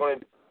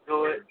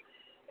into it.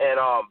 And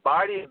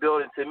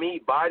bodybuilding, to me,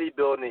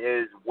 bodybuilding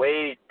is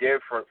way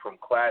different from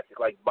classic.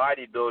 Like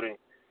bodybuilding,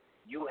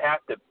 you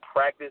have to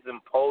practice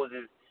them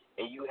poses,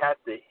 and you have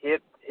to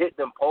hit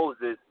them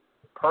poses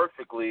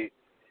perfectly.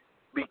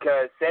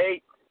 Because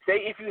say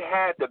if you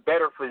had the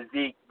better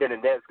physique than the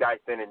next guy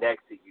standing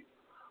next to you,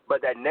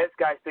 but that next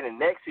guy standing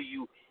next to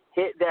you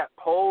hit that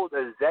pose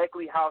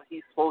exactly how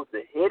he's supposed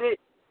to hit it,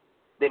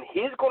 then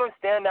he's going to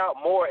stand out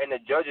more in the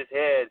judge's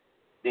head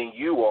than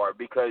you are,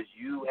 because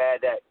you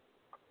had that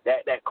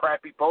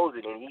crappy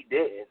posing and he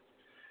didn't.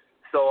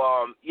 So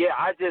I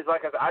just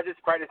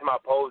practice my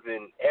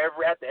posing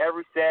after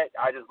every set.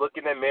 I just look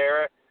in the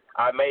mirror.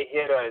 I may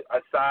hit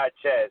a side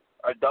chest,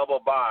 a double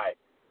bi,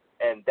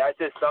 and that's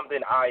just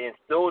something I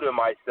instilled in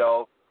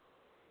myself,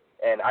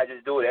 and I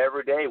just do it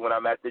every day when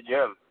I'm at the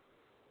gym.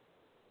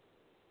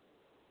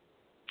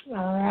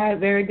 All right,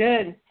 very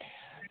good.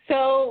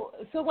 So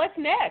what's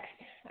next?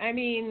 I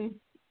mean,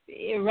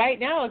 right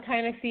now it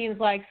kind of seems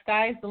like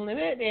sky's the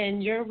limit,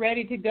 and you're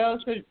ready to go.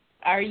 So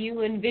are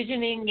you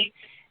envisioning,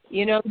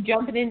 you know,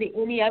 jumping into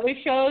any other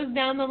shows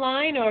down the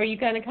line, or are you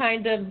going to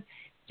kind of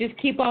just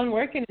keep on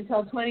working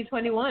until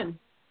 2021?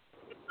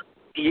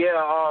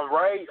 Yeah,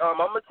 right. I'm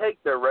going to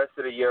take the rest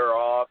of the year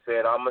off,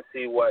 and I'm going to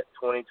see what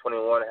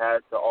 2021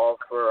 has to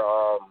offer.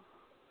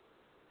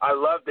 I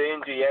love the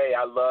NGA.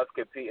 I love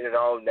competing in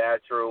all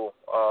natural.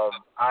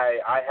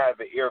 I have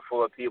an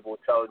earful of people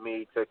telling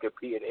me to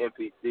compete in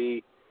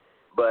NPC,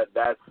 but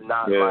that's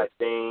not my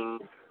thing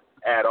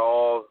at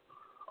all.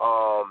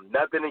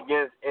 Nothing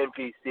against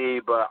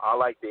NPC, but I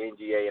like the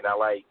NGA, and I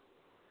like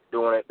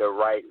doing it the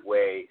right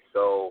way.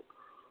 So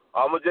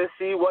I'm going to just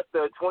see what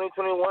the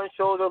 2021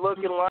 shows are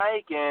looking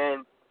like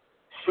and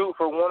shoot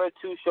for one or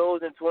two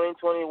shows in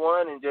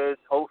 2021, and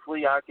just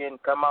hopefully I can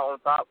come out on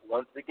top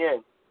once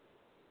again.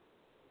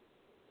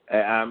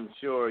 I'm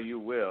sure you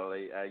will.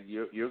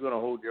 You're going to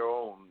hold your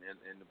own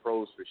in the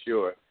pros for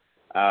sure.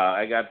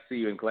 I got to see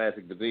you in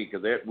Classic Physique,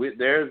 because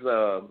there's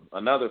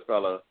another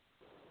fella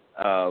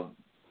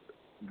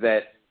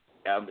that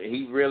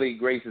he really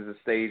graces the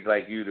stage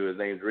like you do. His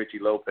name's Richie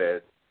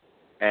Lopez.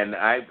 And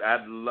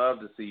I'd love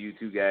to see you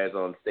two guys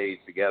on stage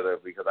together,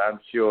 because I'm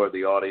sure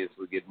the audience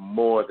would get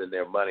more than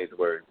their money's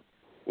worth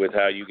with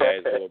how you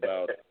guys go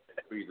about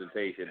the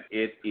presentation.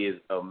 It is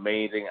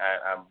amazing.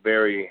 I'm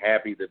very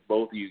happy that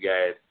both of you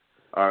guys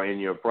are in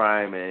your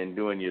prime and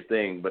doing your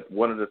thing. But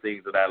one of the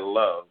things that I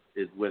love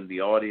is when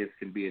the audience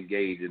can be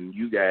engaged, and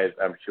you guys,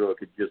 I'm sure,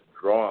 could just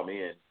draw them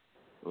in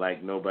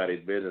like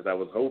nobody's business. I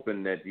was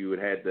hoping that you would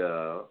have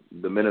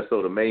the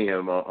Minnesota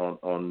Mayhem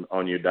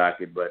on your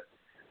docket, but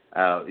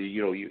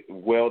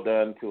well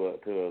done to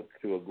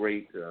a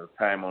great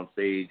time on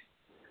stage,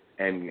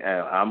 and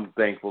I'm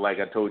thankful.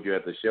 Like I told you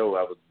at the show,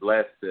 I was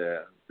blessed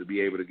to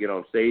be able to get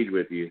on stage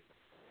with you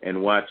and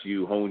watch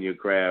you hone your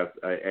craft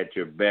at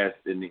your best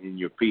in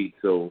your peak.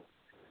 So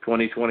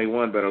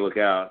 2021 better look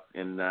out,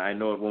 and I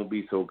know it won't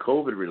be so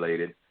COVID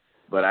related,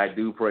 but I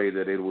do pray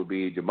that it will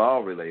be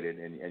Jamal related,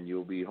 and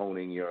you'll be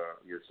honing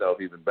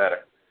yourself even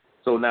better.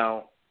 So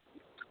now,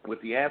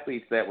 with the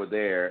athletes that were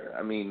there,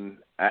 I mean,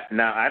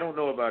 I don't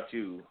know about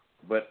you,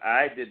 but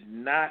I did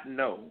not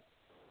know,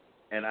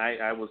 and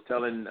I was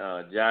telling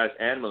Josh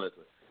and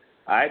Melissa,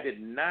 I did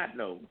not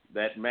know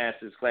that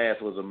master's class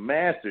was a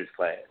master's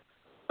class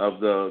of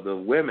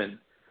the women,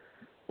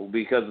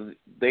 because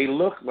they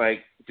look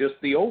like just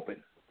the open.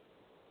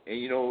 And,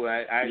 you know,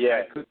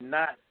 I could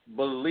not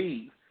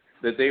believe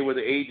that they were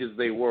the ages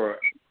they were.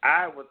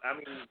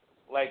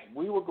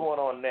 We were going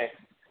on next,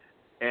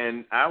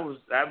 and I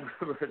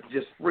remember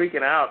just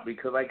freaking out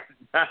because I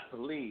could not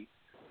believe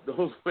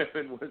those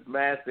women was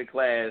master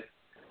class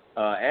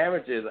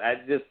amateurs. I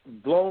just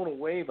blown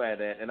away by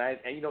that, and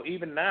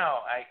even now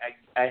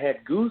I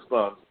had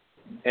goosebumps,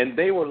 and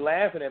they were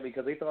laughing at me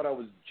because they thought I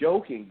was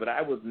joking, but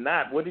I was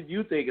not. What did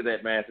you think of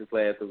that master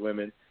class of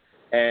women?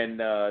 And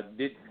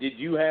did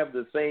you have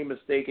the same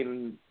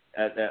mistaken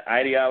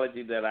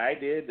ideology that I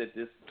did, that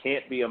this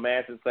can't be a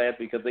master's class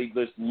because they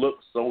just look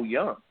so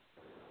young?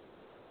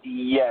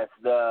 Yes,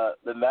 the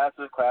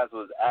master's class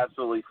was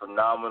absolutely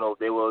phenomenal.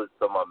 There was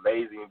some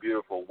amazing,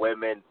 beautiful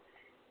women,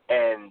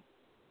 and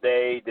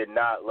they did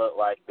not look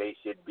like they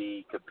should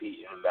be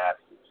competing in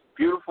masters.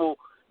 Beautiful,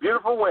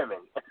 beautiful women.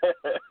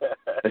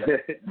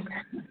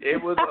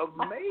 It was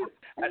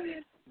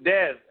amazing.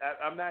 Des,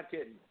 I'm not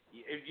kidding.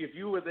 If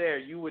you were there,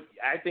 you would.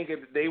 I think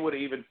they would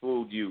have even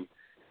fooled you.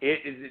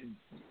 Phil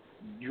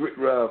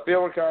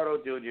Ricardo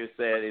Jr.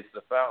 said it's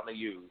the fountain of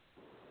youth,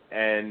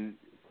 and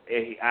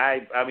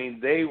I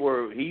mean they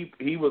were.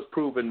 He was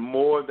proven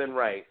more than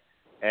right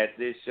at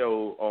this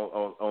show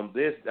on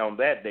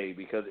that day,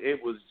 because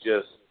it was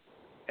just.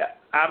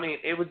 I mean,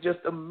 it was just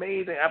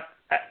amazing.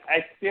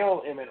 I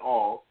still am in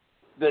awe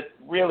that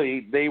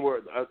really they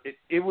were.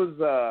 It was.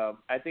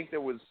 I think there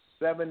was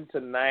 7 to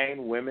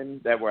 9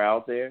 women that were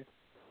out there.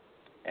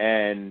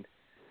 And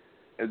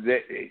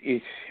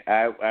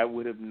I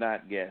would have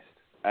not guessed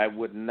I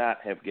would not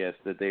have guessed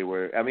that they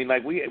were. I mean,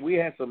 like we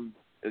had some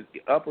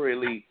upper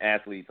elite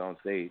athletes on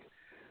stage,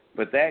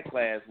 but that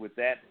class with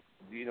that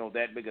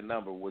that big a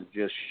number was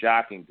just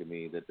shocking to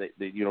me. That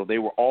they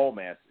were all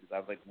masters. I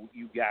was like,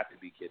 you got to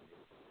be kidding me.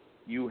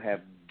 You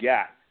have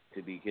got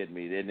to be kidding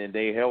me. And then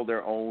they held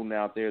their own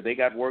out there. They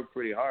got worked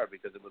pretty hard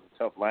because it was a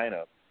tough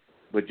lineup.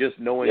 But just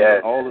knowing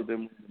that all of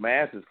them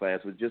masters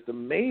class was just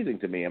amazing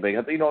to me. I mean,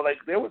 like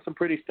there were some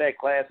pretty stacked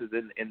classes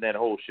in that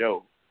whole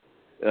show.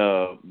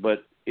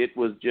 But it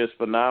was just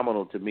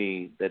phenomenal to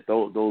me that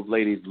those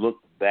ladies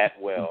looked that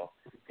well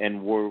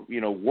and were,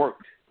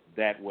 worked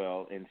that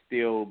well and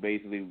still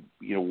basically,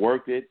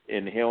 worked it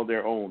and held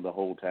their own the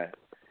whole time.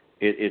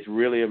 It's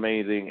really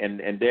amazing.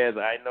 And Des,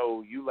 I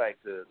know you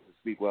like to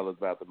speak well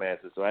about the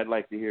Masters, so I'd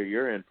like to hear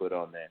your input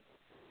on that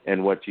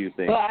and what you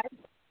think. Well,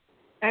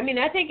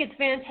 I think it's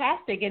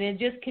fantastic, and it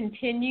just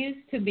continues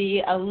to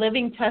be a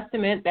living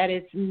testament that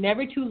it's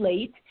never too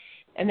late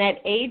and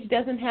that age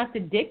doesn't have to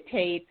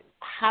dictate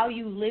how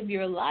you live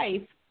your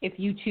life if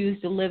you choose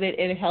to live it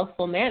in a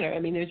healthful manner. I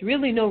mean, there's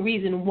really no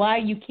reason why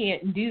you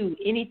can't do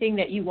anything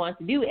that you want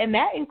to do, and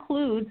that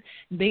includes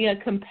being a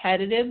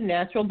competitive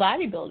natural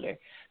bodybuilder.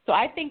 So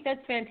I think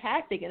that's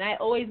fantastic, and I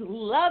always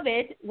love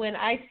it when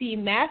I see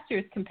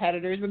Masters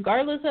competitors,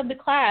 regardless of the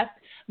class,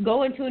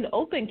 go into an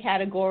open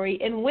category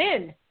and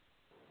win.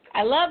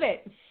 I love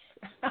it.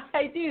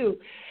 I do.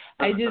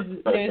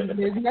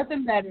 There's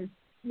nothing better.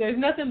 There's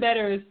nothing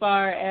better as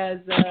far as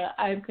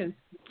I'm concerned.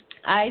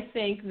 I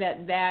think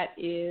that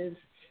is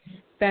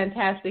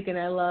fantastic, and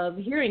I love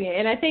hearing it.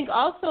 And I think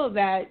also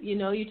that,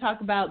 you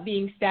talk about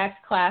being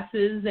stacked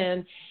classes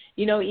and,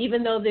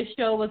 even though this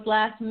show was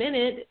last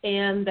minute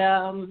and,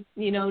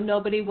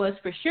 nobody was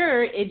for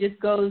sure,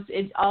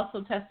 it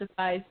also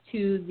testifies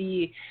to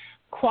the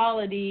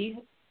quality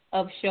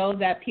of show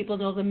that people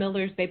know the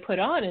millers they put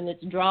on, and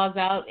it draws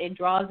out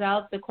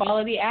the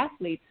quality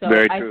athletes. So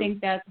I think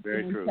that's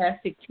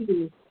fantastic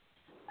too.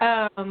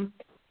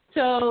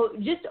 So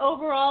just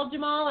overall,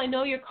 Jamal, I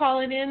know you're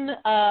calling in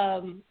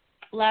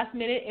last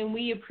minute, and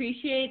we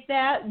appreciate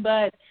that.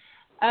 But,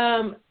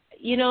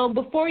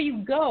 before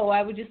you go,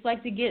 I would just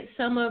like to get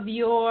some of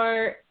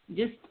your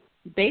just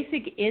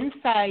basic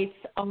insights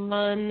on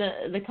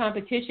the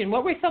competition.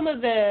 What were some of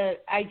the,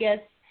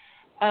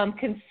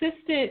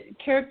 consistent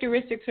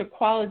characteristics or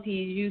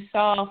qualities you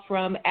saw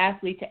from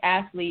athlete to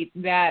athlete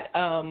that,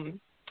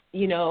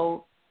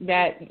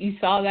 that you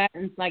saw that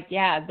and it's like,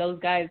 yeah, those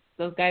guys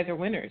are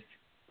winners?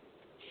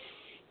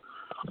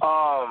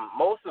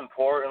 Most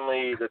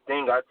importantly, the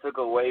thing I took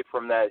away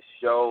from that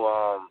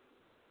show,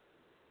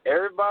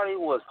 everybody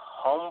was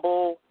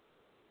humble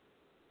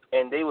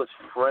and they was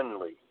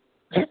friendly.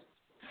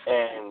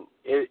 And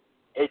it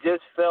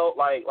just felt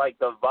like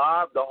the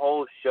vibe, the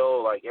whole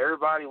show, like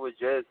everybody was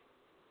just,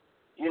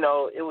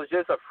 it was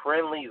just a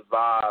friendly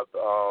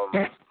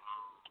vibe.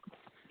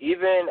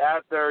 Even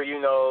after,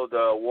 the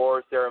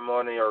award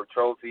ceremony or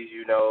trophies,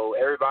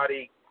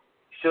 everybody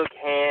shook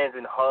hands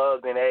and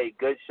hugged and, hey,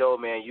 good show,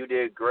 man, you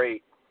did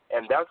great.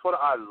 And that's what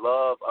I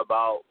love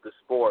about the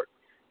sport.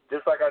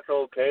 Just like I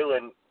told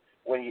Kaylin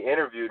when he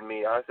interviewed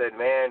me, I said,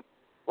 man,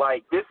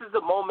 like, this is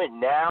the moment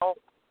now,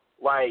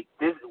 like,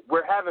 this,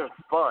 we're having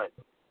fun.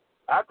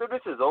 After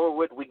this is over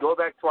with, we go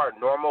back to our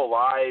normal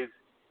lives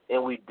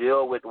and we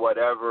deal with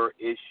whatever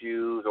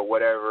issues or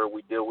whatever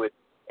we deal with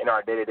in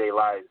our day-to-day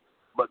lives.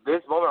 But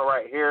this moment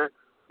right here,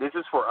 this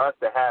is for us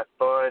to have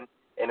fun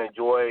and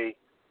enjoy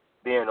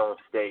being on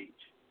stage.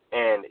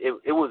 And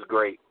it was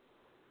great.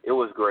 It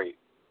was great.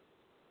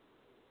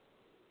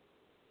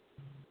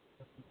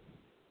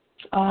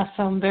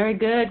 Awesome. Very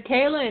good.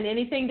 Kaylin,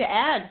 anything to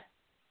add?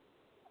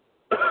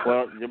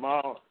 Well,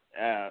 Jamal,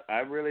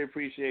 I really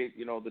appreciate,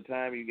 the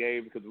time you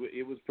gave because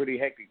it was pretty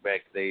hectic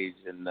backstage.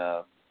 And,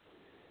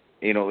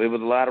 it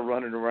was a lot of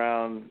running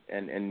around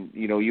and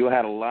you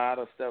had a lot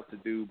of stuff to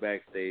do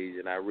backstage.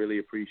 And I really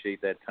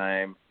appreciate that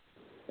time.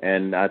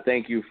 And I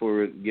thank you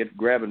for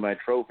grabbing my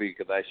trophy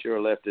because I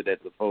sure left it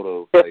at the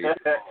photo place.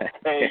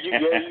 Hey,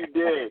 you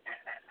did.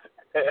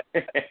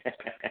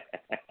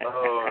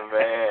 Oh,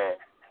 man.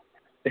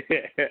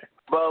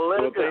 But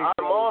listen,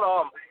 I'm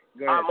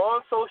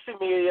on social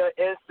media,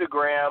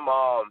 Instagram,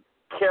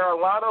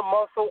 Carolina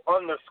Muscle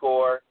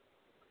 _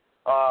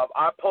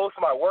 I post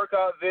my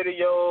workout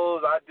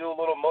videos. I do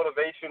little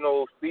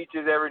motivational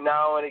speeches every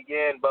now and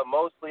again, but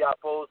mostly I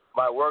post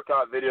my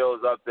workout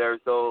videos up there.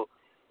 So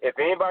if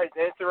anybody's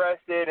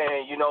interested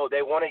and,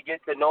 they want to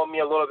get to know me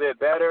a little bit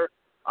better,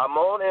 I'm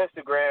on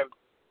Instagram,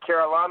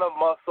 Carolina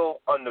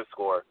Muscle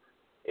 _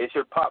 It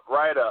should pop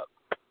right up.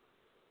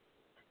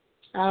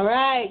 All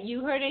right.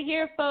 You heard it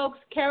here, folks.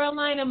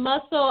 Carolina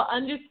Muscle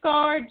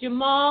 _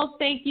 Jamal,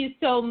 thank you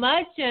so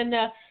much. And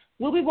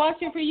we'll be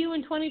watching for you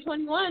in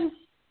 2021.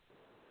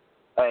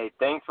 Hey,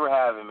 thanks for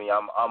having me.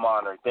 I'm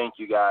honored. Thank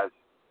you, guys.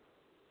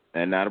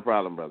 And not a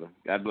problem, brother.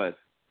 God bless.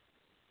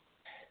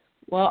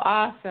 Well,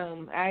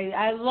 awesome.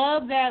 I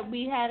love that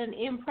we had an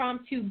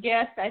impromptu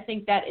guest. I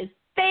think that is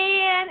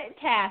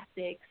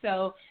fantastic.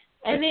 So,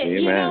 and then,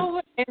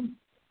 Amen. and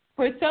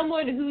for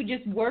someone who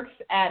just works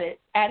at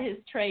his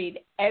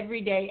trade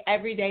every day,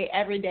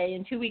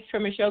 and 2 weeks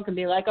from a show can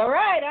be like, all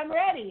right, I'm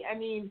ready. I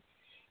mean,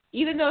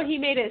 even though he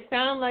made it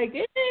sound like,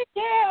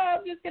 yeah,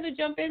 I'm just going to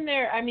jump in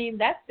there. I mean,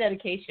 that's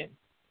dedication.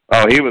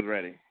 Oh, he was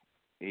ready.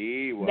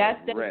 He was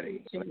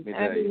ready.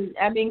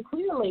 I mean,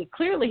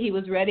 clearly he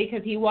was ready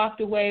because he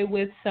walked away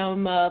with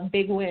some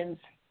big wins.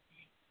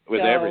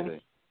 With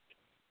everything.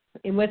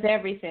 And with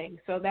everything.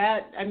 So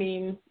that, I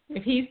mean,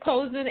 if he's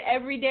posing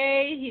every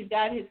day, he's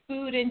got his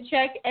food in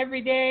check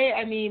every day,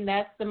 I mean,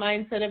 that's the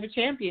mindset of a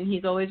champion.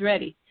 He's always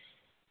ready.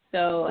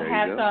 So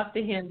hats off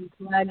to him.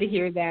 Glad to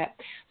hear that.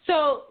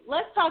 So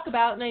let's talk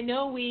about, and I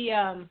know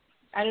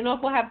I don't know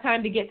if we'll have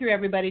time to get through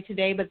everybody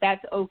today, but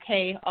that's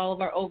okay, all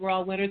of our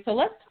overall winners. So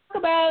let's talk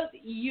about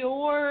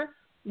your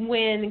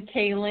win,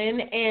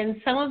 Kaylin,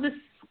 and some of the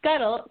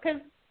scuttle,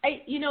 because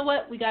you know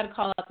what? We got to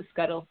call out the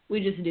scuttle.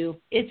 We just do.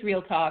 It's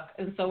real talk,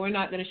 and so we're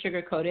not going to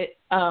sugarcoat it.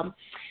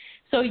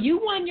 So you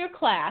won your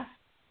class,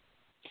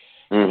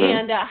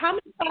 and how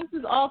many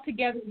classes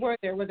altogether were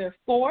there? Were there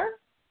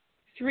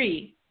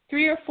three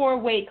or four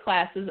weight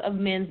classes of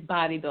men's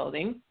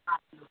bodybuilding?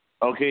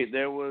 Okay,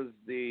 there was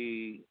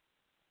the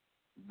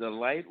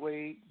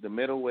lightweight, the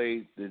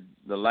middleweight,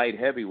 the light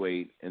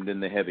heavyweight, and then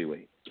the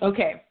heavyweight.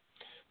 Okay.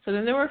 So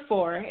then there were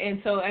four,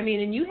 and so I mean,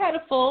 and you had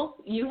a full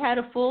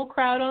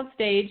crowd on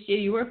stage.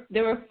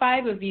 There were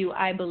five of you,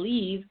 I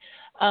believe.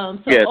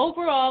 Yes.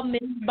 Overall,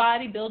 men's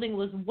bodybuilding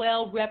was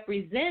well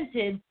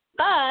represented,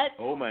 but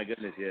oh my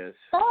goodness, yes.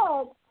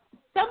 But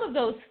some of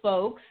those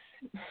folks,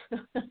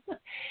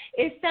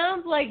 it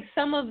sounds like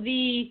some of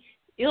the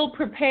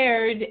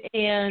ill-prepared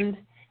and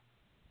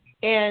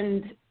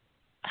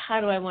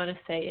how do I want to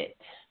say it?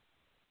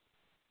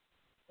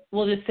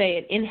 We'll just say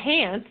it,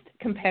 enhanced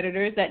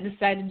competitors that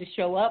decided to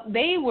show up,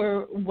 they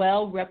were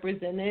well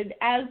represented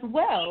as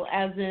well,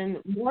 as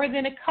in more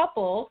than a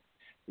couple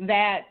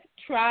that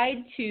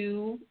tried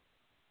to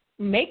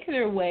make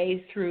their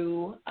way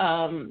through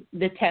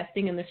the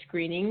testing and the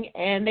screening,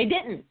 and they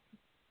didn't.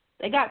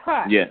 They got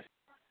caught. Yes.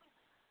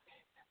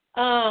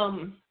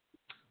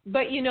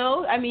 But, you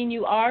know, I mean,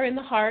 you are in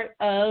the heart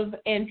of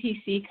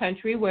NPC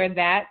country where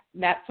that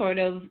sort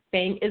of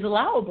thing is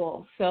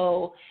allowable.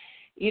 So,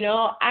 you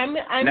know, I'm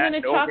going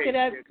to chalk it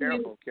up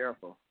to...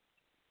 Careful.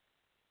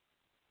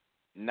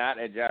 Not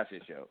at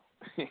Josh's show.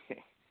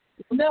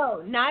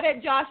 No, not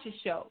at Josh's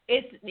show.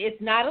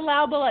 It's not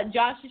allowable at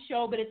Josh's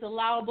show, but it's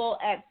allowable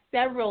at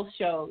several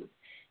shows.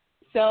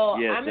 So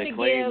yes, I'm going to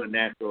claim the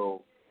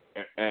natural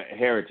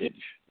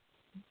heritage.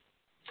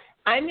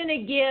 I'm going to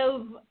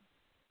give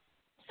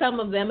some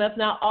of them, if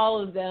not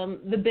all of them,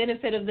 the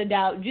benefit of the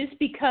doubt just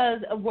because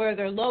of where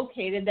they're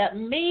located, that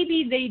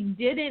maybe they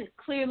didn't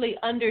clearly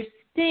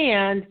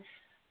understand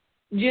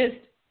just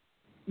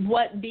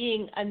what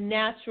being a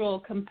natural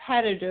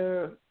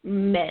competitor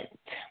meant.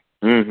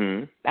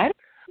 Mm-hmm.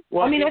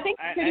 Well, I mean, I think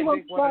pretty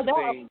well one of the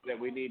things that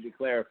we need to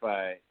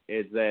clarify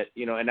is that,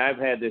 you know, and I've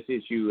had this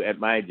issue at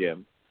my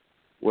gym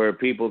where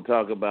people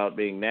talk about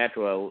being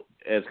natural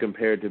as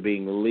compared to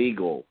being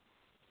legal.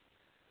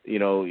 You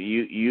know,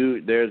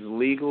 there's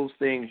legal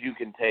things you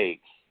can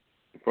take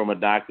from a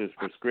doctor's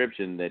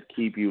prescription that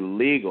keep you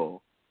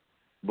legal,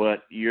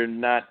 but you're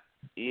not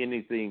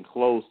anything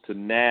close to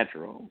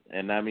natural.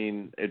 And I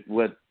mean,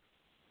 what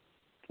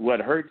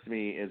hurts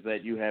me is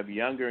that you have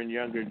younger and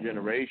younger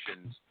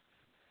generations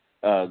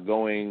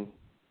going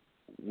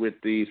with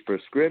these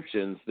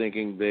prescriptions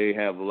thinking they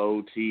have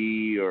low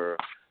T or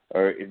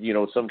you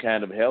know, some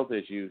kind of health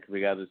issue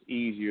because it's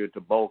easier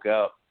to bulk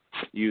up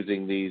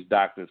using these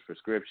doctors'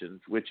 prescriptions,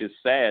 which is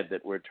sad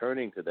that we're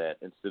turning to that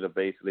instead of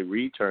basically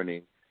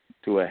returning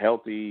to a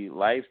healthy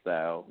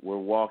lifestyle. We're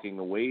walking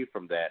away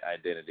from that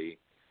identity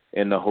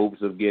in the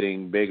hopes of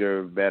getting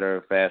bigger,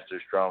 better,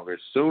 faster, stronger,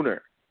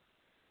 sooner.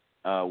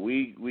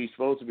 We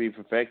supposed to be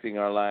perfecting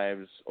our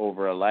lives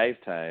over a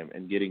lifetime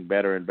and getting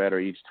better and better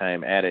each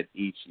time at it,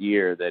 each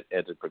year that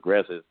as it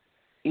progresses,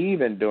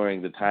 even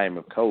during the time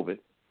of COVID.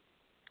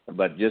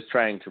 But just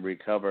trying to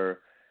recover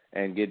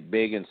and get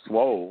big and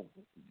swole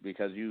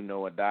because you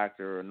know a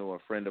doctor or know a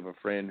friend of a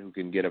friend who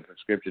can get a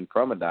prescription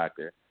from a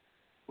doctor,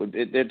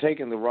 they're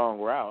taking the wrong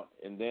route,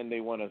 and then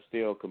they want to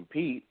still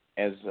compete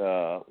as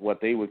what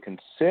they would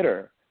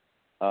consider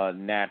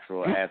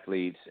natural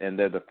athletes, and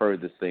they're the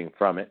furthest thing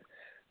from it.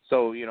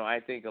 So, you know, I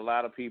think a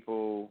lot of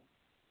people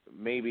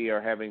maybe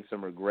are having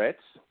some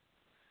regrets.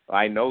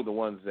 I know the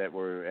ones that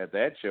were at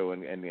that show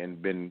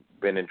and been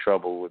in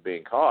trouble with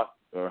being caught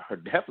are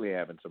definitely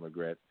having some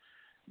regrets.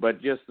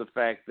 But just the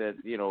fact that,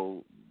 you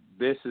know,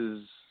 this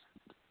is,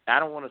 I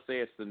don't want to say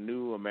it's the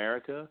new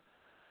America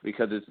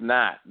because it's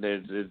not.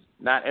 There's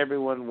not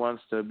everyone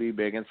wants to be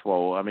big and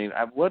swole. I mean,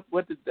 what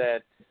is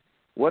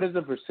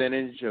the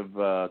percentage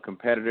of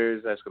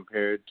competitors as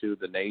compared to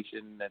the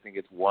nation? I think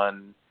it's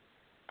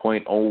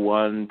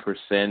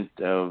 1.01%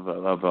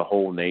 of a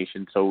whole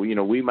nation. So, you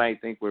know, we might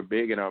think we're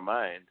big in our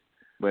mind,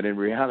 but in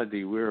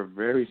reality, we're a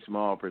very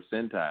small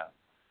percentile.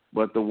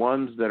 But the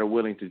ones that are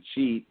willing to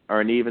cheat are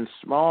an even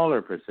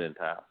smaller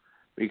percentile.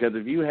 Because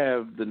if you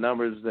have the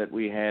numbers that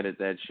we had at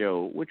that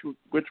show, which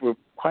were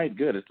quite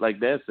good, it's like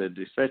Dad said,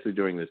 especially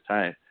during this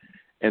time,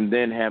 and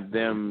then have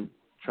them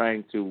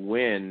trying to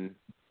win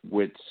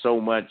with so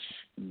much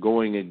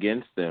going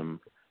against them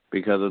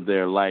because of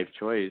their life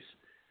choice,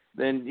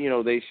 then,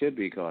 they should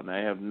be caught. And I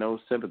have no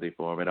sympathy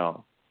for them at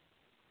all.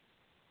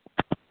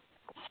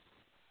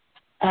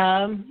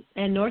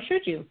 And nor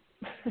should you.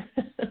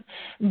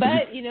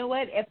 But you know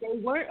what? If they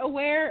weren't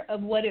aware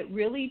of what it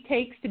really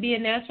takes to be a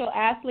natural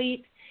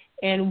athlete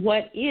and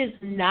what is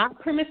not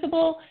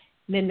permissible,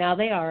 then now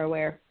they are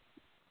aware.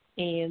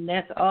 And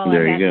that's all I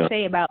got to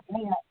say about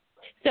that.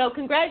 So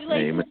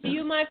congratulations to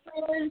you, my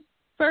friend.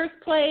 First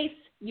place.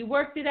 You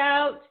worked it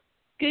out.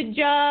 Good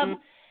job.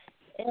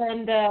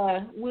 And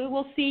we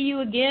will see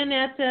you again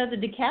at the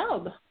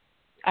DeKalb,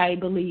 I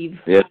believe.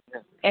 Yes.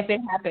 If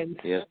it happens.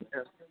 Yes.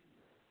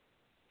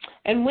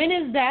 And when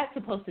is that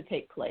supposed to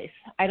take place?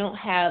 I don't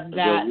have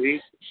that.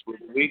 The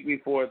week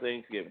before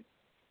Thanksgiving.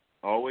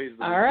 Always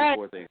the week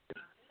before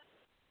Thanksgiving.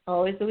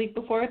 Always the week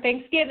before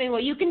Thanksgiving.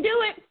 Well, you can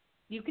do it.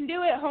 You can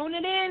do it. Hone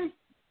it in.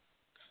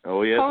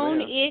 Oh, yes,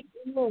 Hone it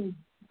in.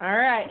 All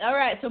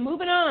right. So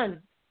moving on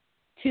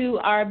to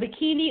our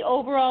bikini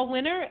overall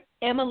winner,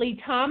 Emily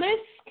Thomas.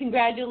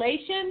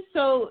 Congratulations.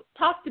 So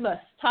talk to us.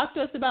 Talk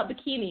to us about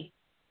bikini.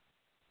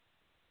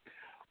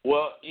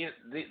 Well,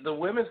 the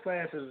women's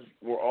classes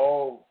were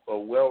all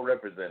well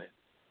represented.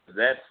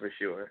 That's for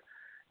sure.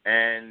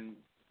 And,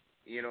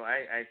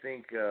 I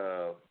think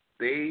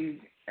they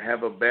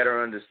have a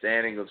better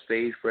understanding of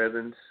stage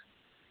presence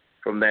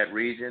from that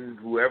region.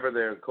 Whoever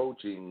their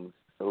coaching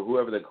or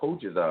whoever the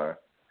coaches are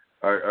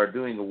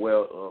doing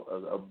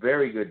a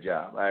very good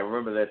job. I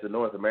remember that the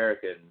North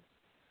American,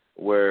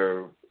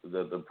 where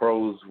the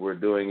pros were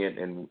doing it,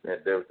 and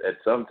at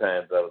some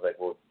times I was like,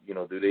 well,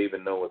 do they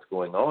even know what's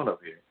going on up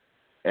here?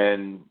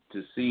 And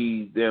to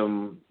see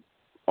them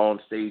on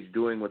stage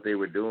doing what they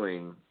were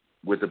doing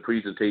with the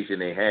presentation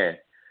they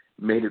had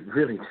made it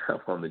really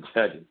tough on the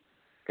judges.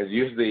 Because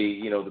usually,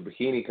 the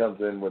bikini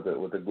comes in with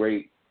a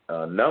great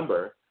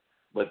number,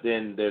 but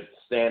then there's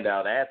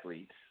standout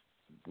athletes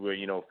where,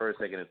 first,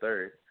 second, and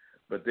third.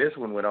 But this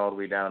one went all the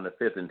way down to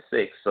fifth and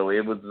sixth. So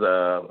it was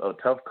a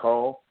tough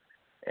call,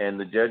 and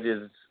the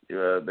judges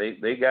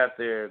they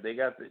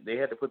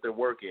had to put their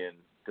work in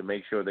to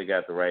make sure they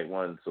got the right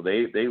one. So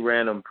they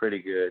ran them pretty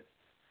good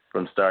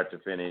from start to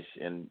finish.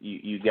 And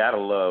you got to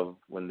love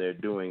when they're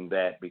doing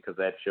that, because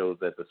that shows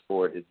that the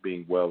sport is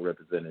being well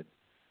represented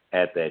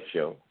at that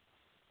show.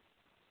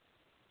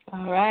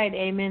 All right.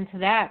 Amen to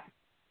that.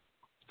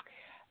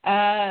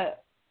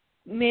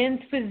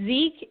 Men's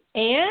physique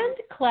and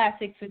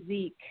classic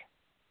physique.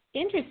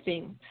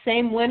 Interesting.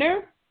 Same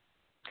winner.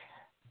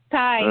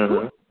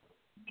 Ty.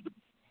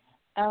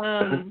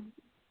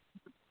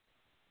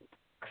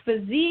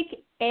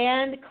 Physique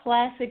and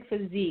classic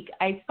physique.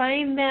 I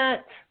find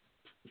that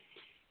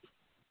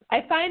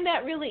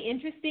really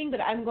interesting,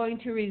 but I'm going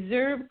to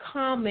reserve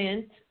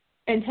comment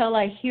until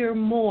I hear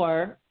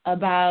more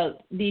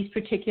about these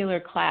particular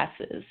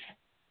classes.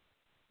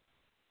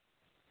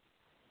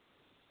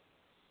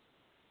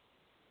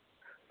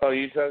 Oh,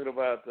 you're talking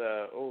about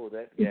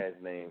that guy's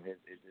name.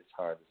 It's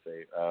hard to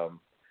say.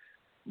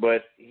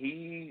 But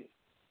he,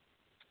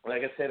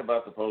 like I said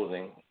about the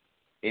posing,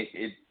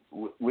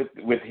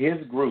 with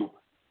his group,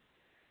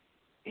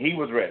 he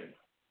was ready,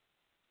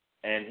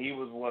 and he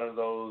was one of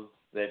those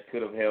that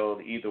could have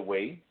held either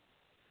way,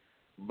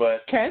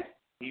 but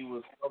he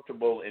was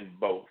comfortable in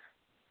both.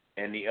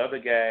 And the other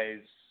guys,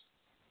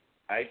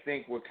 I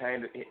think, were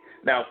kind of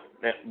 – now,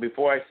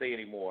 before I say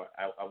any more,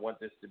 I want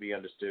this to be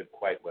understood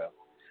quite well.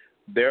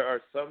 There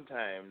are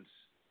sometimes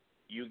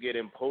you get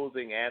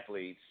imposing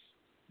athletes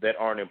that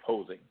aren't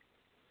imposing.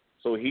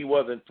 So he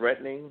wasn't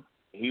threatening,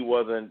 he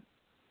wasn't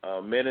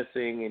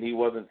menacing, and he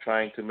wasn't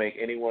trying to make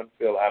anyone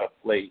feel out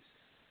of place.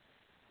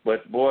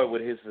 But, boy,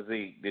 with his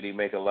physique, did he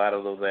make a lot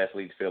of those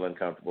athletes feel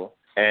uncomfortable.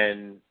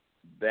 And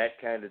that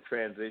kind of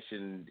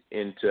transitioned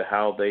into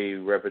how they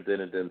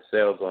represented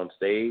themselves on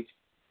stage,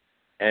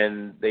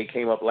 and they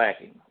came up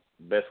lacking.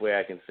 Best way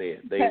I can say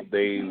it.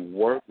 They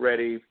weren't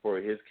ready for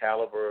his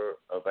caliber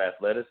of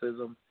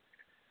athleticism,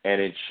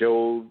 and it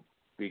showed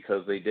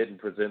because they didn't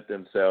present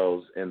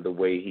themselves in the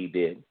way he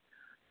did.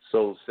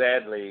 So,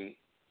 sadly,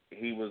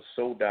 he was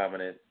so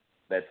dominant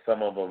that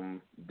some of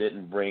them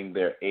didn't bring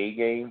their A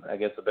game, I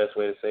guess the best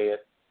way to say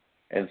it.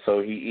 And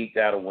so he eked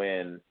out a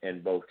win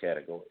in both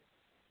categories.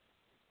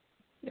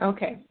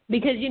 Okay.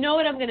 Because you know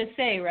what I'm going to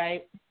say,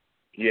 right?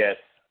 Yes.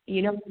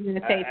 You know what I'm going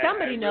to say.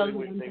 Somebody knows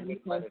what I'm going to say.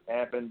 Let it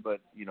happen, but,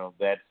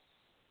 that's,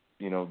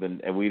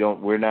 and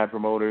we're not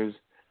promoters,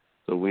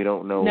 so we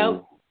don't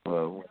know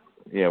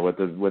what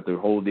the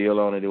whole deal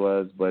on it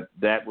was. But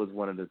that was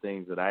one of the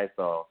things that I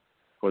saw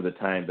for the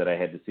time that I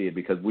had to see it,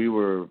 because we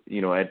were,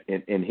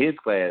 in his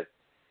class,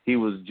 he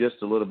was just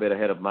a little bit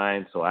ahead of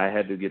mine, so I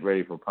had to get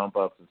ready for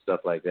pump-ups and stuff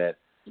like that.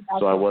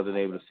 So I wasn't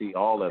able to see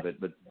all of it.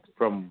 But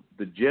from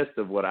the gist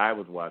of what I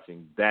was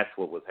watching, that's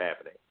what was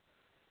happening.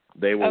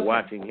 They were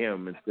watching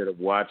him instead of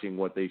watching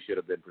what they should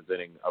have been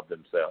presenting of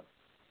themselves.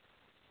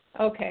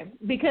 Okay,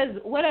 because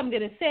what I'm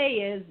going to say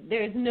is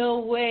there's no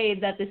way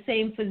that the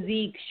same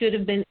physique should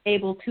have been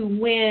able to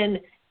win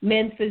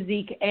men's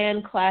physique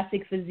and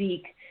classic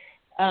physique.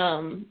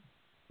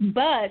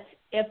 But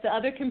if the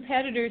other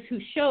competitors who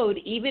showed,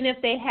 even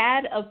if they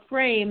had a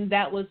frame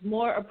that was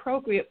more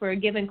appropriate for a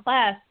given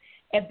class,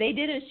 if they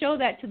didn't show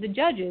that to the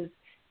judges,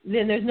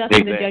 then there's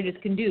nothing the judges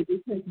can do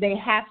because they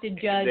have to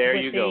judge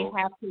what they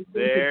have to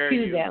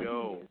do to them.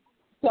 Go.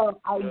 So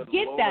I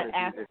get Lord, that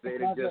aspect. If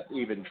they'd have just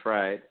even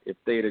tried, it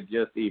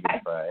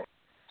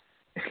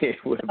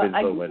would have been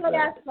so much better. I get that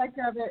aspect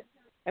of it,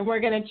 and we're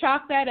going to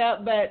chalk that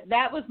up. But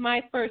that was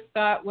my first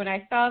thought when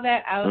I saw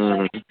that. I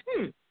was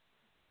like,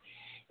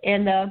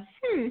 And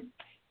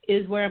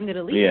is where I'm going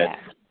to leave that.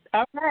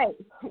 All right.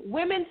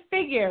 Women's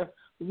figure,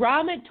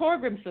 Robin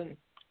Torgrimson.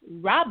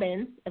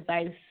 Robin, if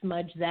I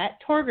smudge that,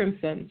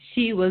 Torgrimson.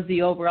 She was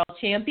the overall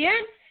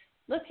champion.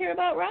 Let's hear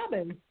about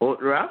Robin. Well,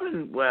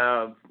 Robin,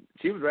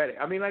 she was ready.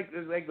 I mean, like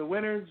the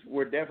winners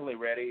were definitely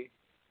ready.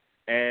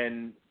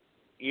 And,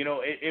 you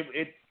know,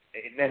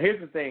 now here's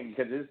the thing,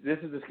 because this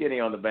is the skinny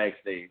on the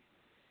backstage.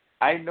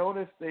 I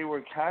noticed they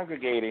were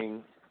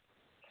congregating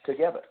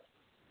together.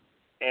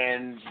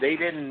 And they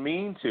didn't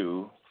mean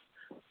to,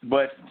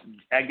 but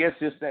I guess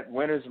just that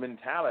winner's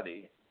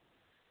mentality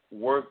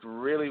worked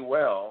really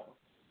well,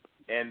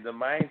 and the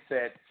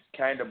mindset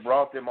kind of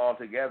brought them all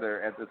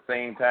together at the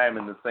same time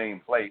in the same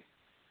place.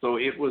 So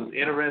it was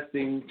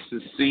interesting to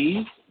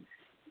see,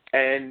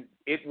 and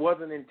it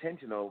wasn't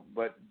intentional,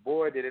 but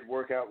boy, did it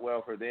work out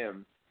well for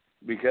them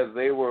because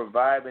they were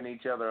vibing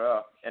each other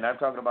up. And I'm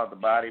talking about the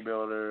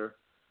bodybuilder,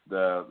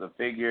 the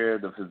figure,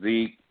 the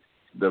physique,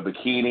 the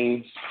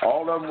bikini,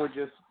 all of them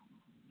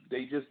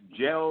they just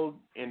gelled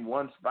in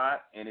one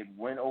spot, and it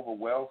went over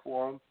well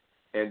for them,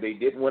 and they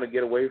didn't want to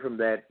get away from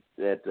that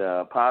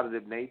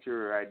positive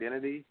nature or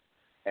identity,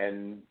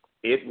 and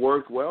it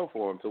worked well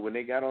for them. So when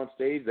they got on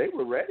stage, they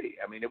were ready.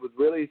 I mean, it was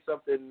really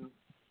something,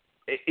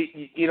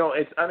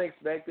 it's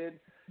unexpected,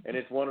 and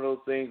it's one of those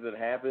things that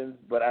happens,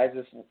 but I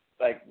just,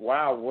 like,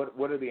 wow,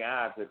 what are the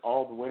odds that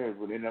all the winners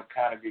would end up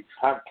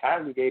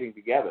congregating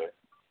together?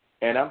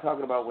 And I'm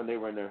talking about when they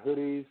were in their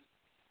hoodies,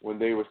 when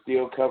they were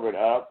still covered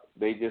up,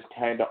 they just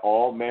kind of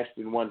all meshed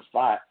in one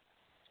spot.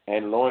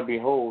 And lo and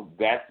behold,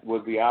 that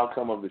was the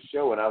outcome of the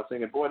show. And I was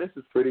thinking, boy, this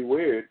is pretty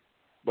weird,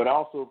 but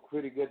also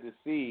pretty good to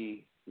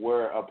see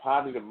where a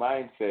positive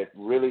mindset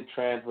really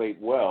translates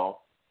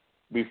well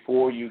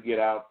before you get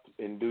out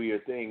and do your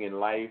thing in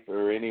life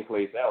or any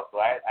place else. So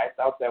I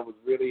thought that was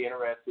really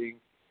interesting,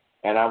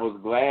 and I was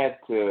glad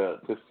to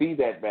see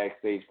that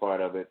backstage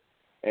part of it.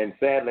 And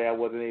sadly, I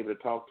wasn't able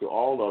to talk to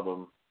all of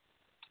them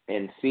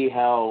and see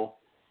how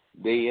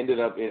they ended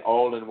up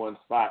all in one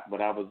spot. But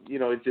I was,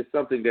 it's just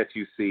something that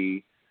you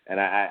see, and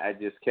I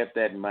just kept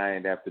that in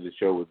mind after the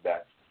show was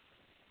done.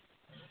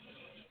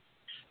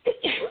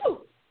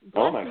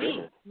 Oh, my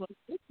goodness. Well,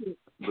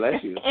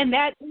 bless you. And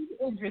that is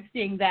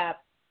interesting that,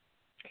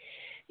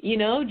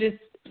 just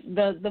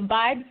the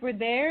vibes were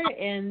there,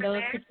 and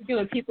those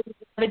particular people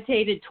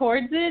gravitated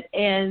towards it,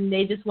 and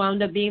they just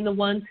wound up being the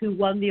ones who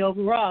won the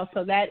overall.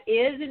 So that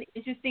is an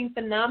interesting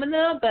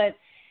phenomena, but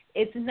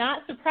it's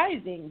not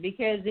surprising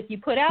because if you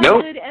put out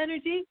good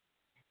energy,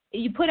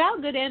 you're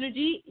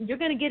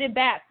going to get it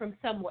back from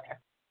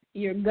somewhere.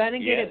 You're going to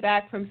get it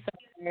back from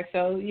somewhere.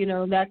 So,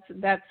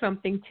 that's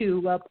something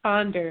to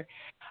ponder.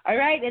 All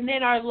right, and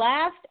then our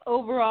last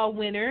overall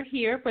winner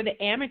here for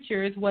the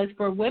amateurs was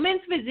for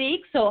women's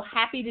physique. So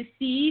happy to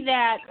see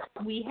that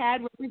we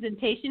had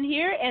representation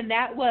here, and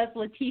that was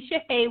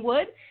Letitia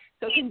Haywood.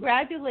 So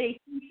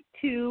congratulations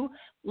to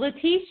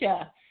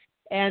Letitia.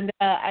 And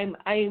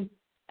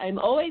I'm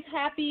always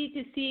happy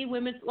to see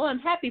I'm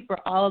happy for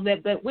all of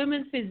it, but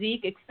women's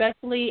physique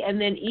especially, and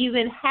then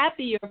even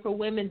happier for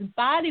women's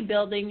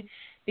bodybuilding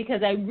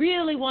because I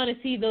really want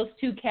to see those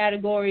two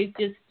categories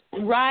just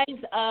rise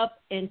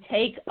up and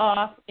take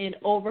off and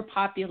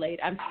overpopulate.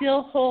 I'm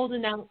still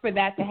holding out for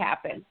that to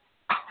happen.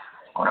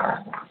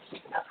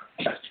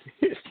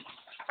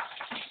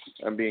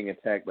 I'm being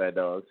attacked by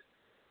dogs.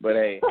 But,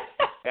 hey,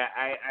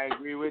 I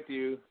agree with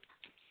you,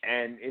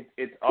 and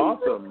it's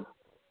awesome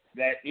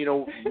that,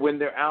 when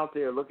they're out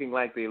there looking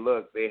like they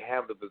look, they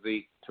have the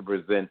physique to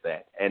present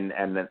that. And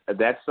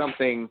that's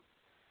something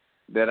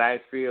that I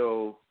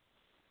feel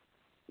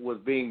was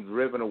being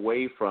driven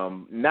away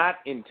from, not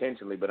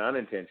intentionally but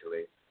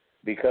unintentionally,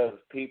 because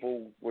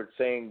people were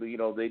saying,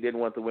 they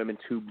didn't want the women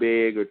too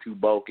big or too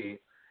bulky.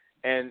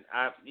 And,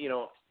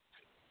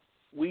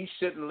 we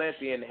shouldn't let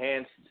the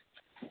enhanced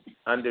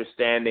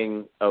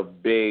understanding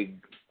of big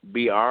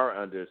be our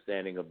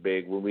understanding of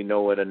big when we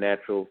know what a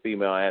natural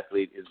female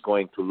athlete is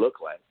going to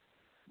look like.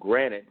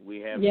 Granted,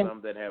 we have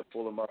some that have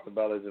fuller muscle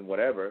bellies and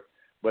whatever,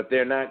 but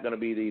they're not going to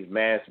be these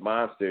mass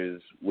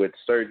monsters with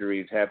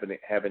surgeries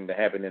having to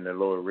happen in the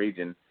lower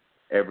region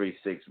every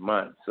 6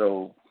 months.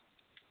 So,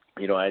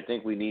 I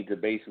think we need to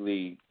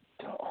basically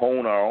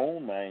hone our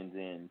own minds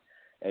in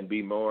and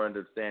be more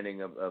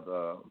understanding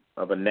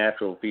of a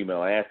natural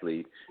female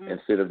athlete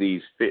instead of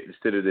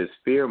this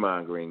fear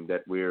mongering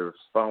that we're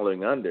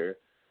falling under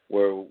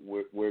where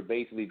we're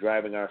basically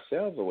driving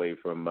ourselves away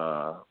from,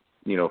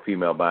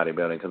 female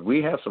bodybuilding, because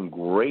we have some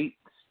great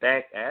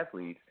stacked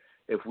athletes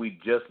if we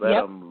just let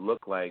them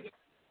look like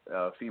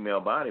female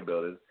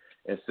bodybuilders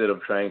instead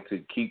of trying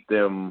to keep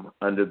them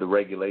under the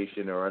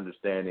regulation or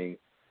understanding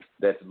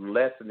that's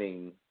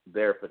lessening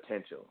their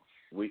potential.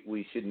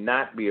 We should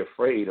not be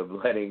afraid of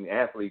letting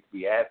athletes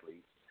be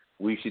athletes.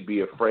 We should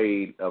be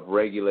afraid of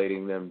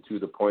regulating them to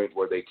the point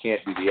where they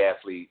can't be the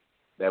athlete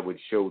that would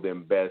show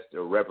them best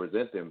or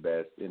represent them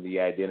best in the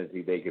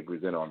identity they could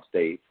present on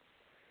stage.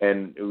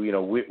 And,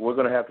 we're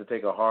going to have to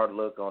take a hard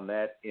look on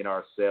that in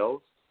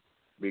ourselves,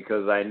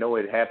 because I know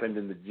it happened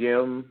in the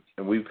gym,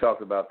 and we've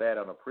talked about that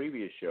on a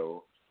previous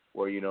show,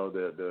 where,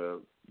 the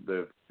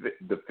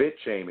fit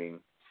shaming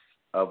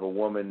of a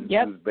woman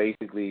who's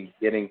basically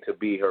getting to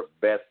be her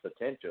best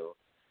potential,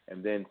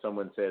 and then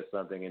someone says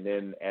something, and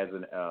then as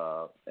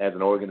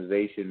an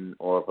organization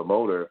or a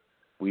promoter,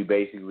 we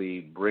basically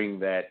bring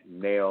that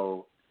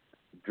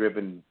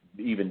nail-driven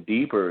even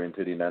deeper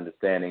into the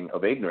understanding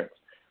of ignorance.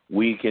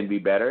 We can be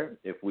better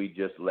if we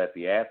just let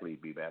the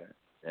athlete be better,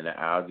 and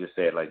I'll just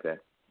say it like that.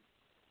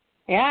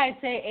 Yeah, I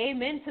say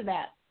amen to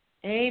that.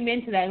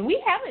 Amen to that. And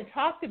we haven't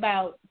talked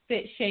about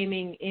fit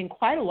shaming in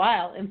quite a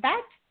while. In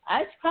fact,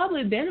 it's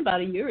probably been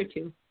about a year or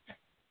two.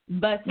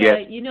 But,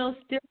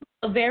 still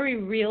a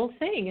very real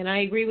thing, and I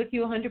agree with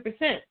you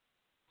 100%.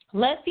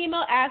 Let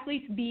female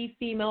athletes be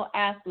female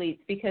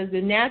athletes, because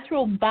the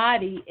natural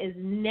body is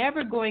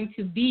never going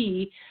to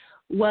be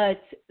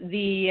what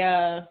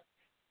the,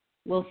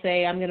 we'll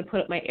say, I'm going to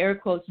put up my air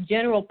quotes,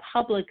 general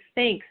public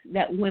thinks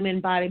that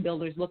women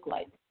bodybuilders look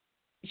like.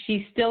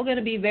 She's still going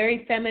to be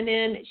very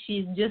feminine.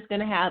 She's just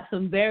going to have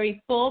some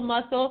very full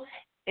muscle.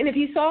 And if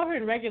you saw her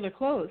in regular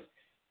clothes,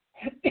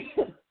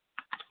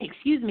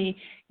 excuse me,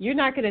 you're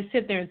not going to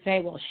sit there and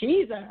say, well,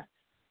 she's a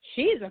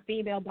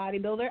female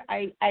bodybuilder.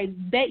 I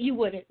bet you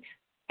wouldn't.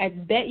 I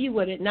bet you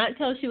wouldn't. Not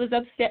until she was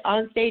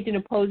on stage in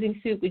a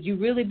posing suit would you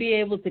really be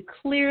able to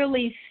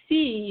clearly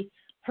see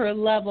her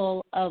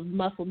level of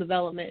muscle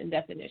development and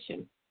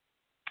definition.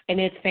 And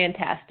it's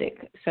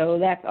fantastic. So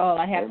that's all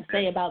I have to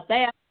say about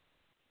that.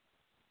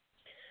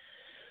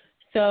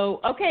 So,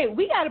 okay,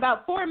 we got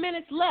about 4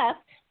 minutes left,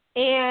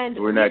 and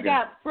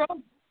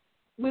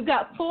we've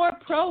got 4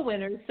 pro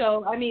winners.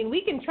 So, I mean,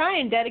 we can try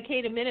and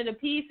dedicate a minute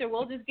apiece, or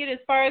we'll just get as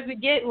far as we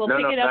get, and we'll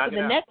pick it up in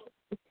the next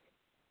one.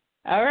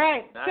 All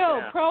right.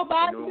 Pro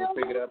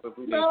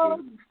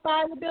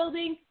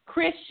bodybuilding,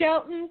 Chris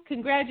Shelton,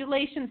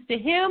 congratulations to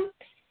him.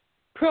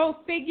 Pro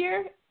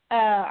figure,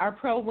 our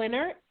pro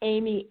winner,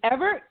 Amy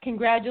Everett.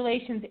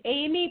 Congratulations,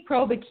 Amy.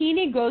 Pro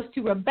bikini goes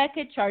to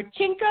Rebecca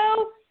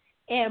Charchenko.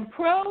 And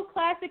pro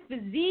classic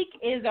physique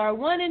is our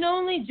one and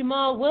only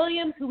Jamal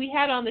Williams, who we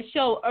had on the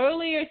show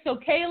earlier. So,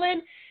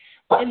 Kaylin,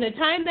 in the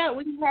time that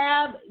we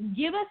have,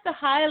 give us the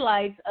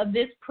highlights of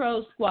this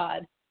pro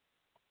squad.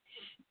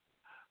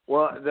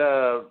 Well,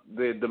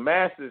 the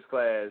Masters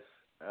class,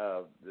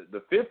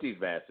 the 50s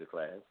Masters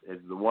class is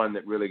the one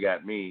that really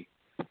got me,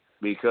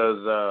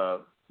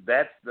 because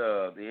that's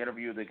the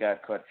interview that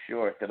got cut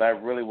short, because I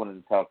really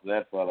wanted to talk to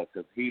that fella,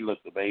 because he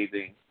looked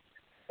amazing.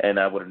 And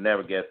I would have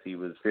never guessed he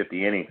was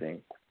 50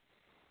 anything.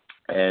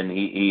 And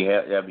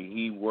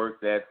he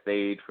worked that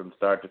stage from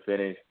start to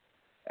finish.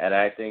 And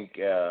I think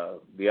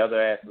the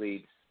other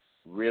athletes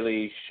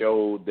really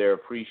showed their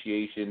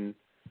appreciation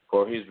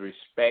for his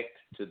respect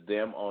to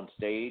them on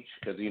stage,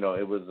 because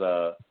it was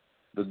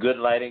the good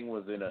lighting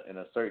was in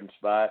a certain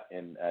spot,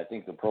 and I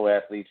think the pro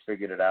athletes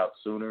figured it out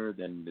sooner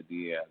than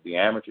the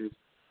amateurs.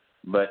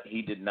 But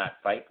he did not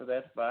fight for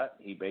that spot.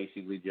 He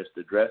basically just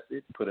addressed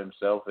it, put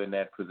himself in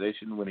that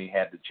position when he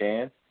had the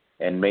chance,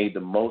 and made the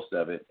most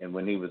of it. And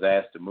when he was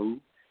asked to move,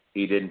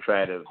 he didn't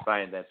try to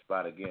find that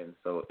spot again.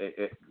 So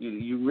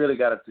you really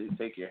got to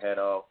take your hat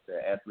off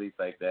to athletes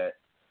like that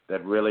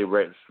really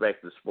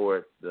respect the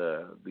sport,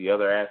 the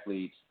other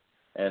athletes,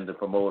 and the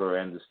promoter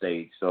and the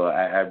stage. So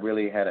I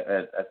really had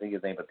I think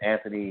his name was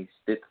Anthony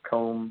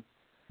Stitzcombe.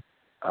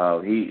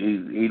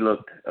 He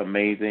looked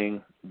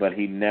amazing, but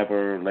he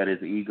never let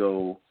his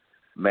ego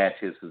match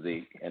his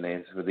physique, and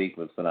his physique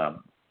was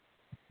phenomenal.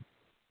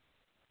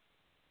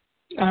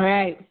 All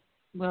right.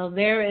 Well,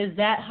 there is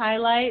that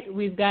highlight.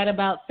 We've got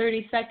about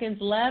 30 seconds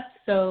left.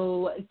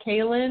 So,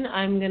 Kaylin,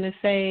 I'm going to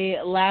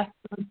say last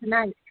one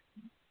tonight.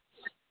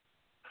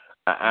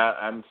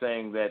 I'm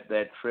saying that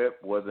trip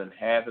wasn't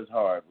half as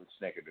hard with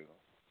Snickerdoodle.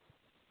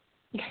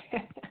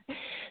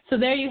 So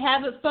there you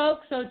have it,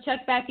 folks. So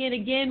check back in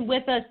again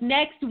with us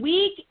next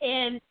week.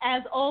 And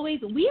as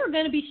always, we are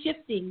going to be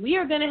shifting. We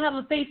are going to have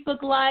a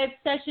Facebook Live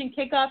session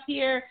kickoff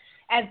here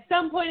at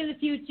some point in the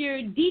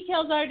future.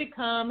 Details are to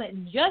come.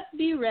 Just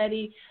be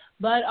ready.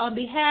 But on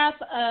behalf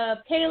of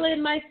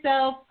Kaylin,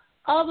 myself,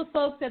 all the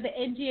folks at the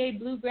NGA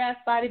Bluegrass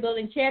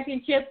Bodybuilding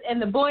Championships, and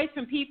the boys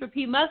from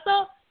P4P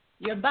Muscle,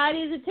 your body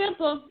is a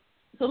temple,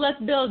 so let's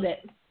build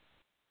it.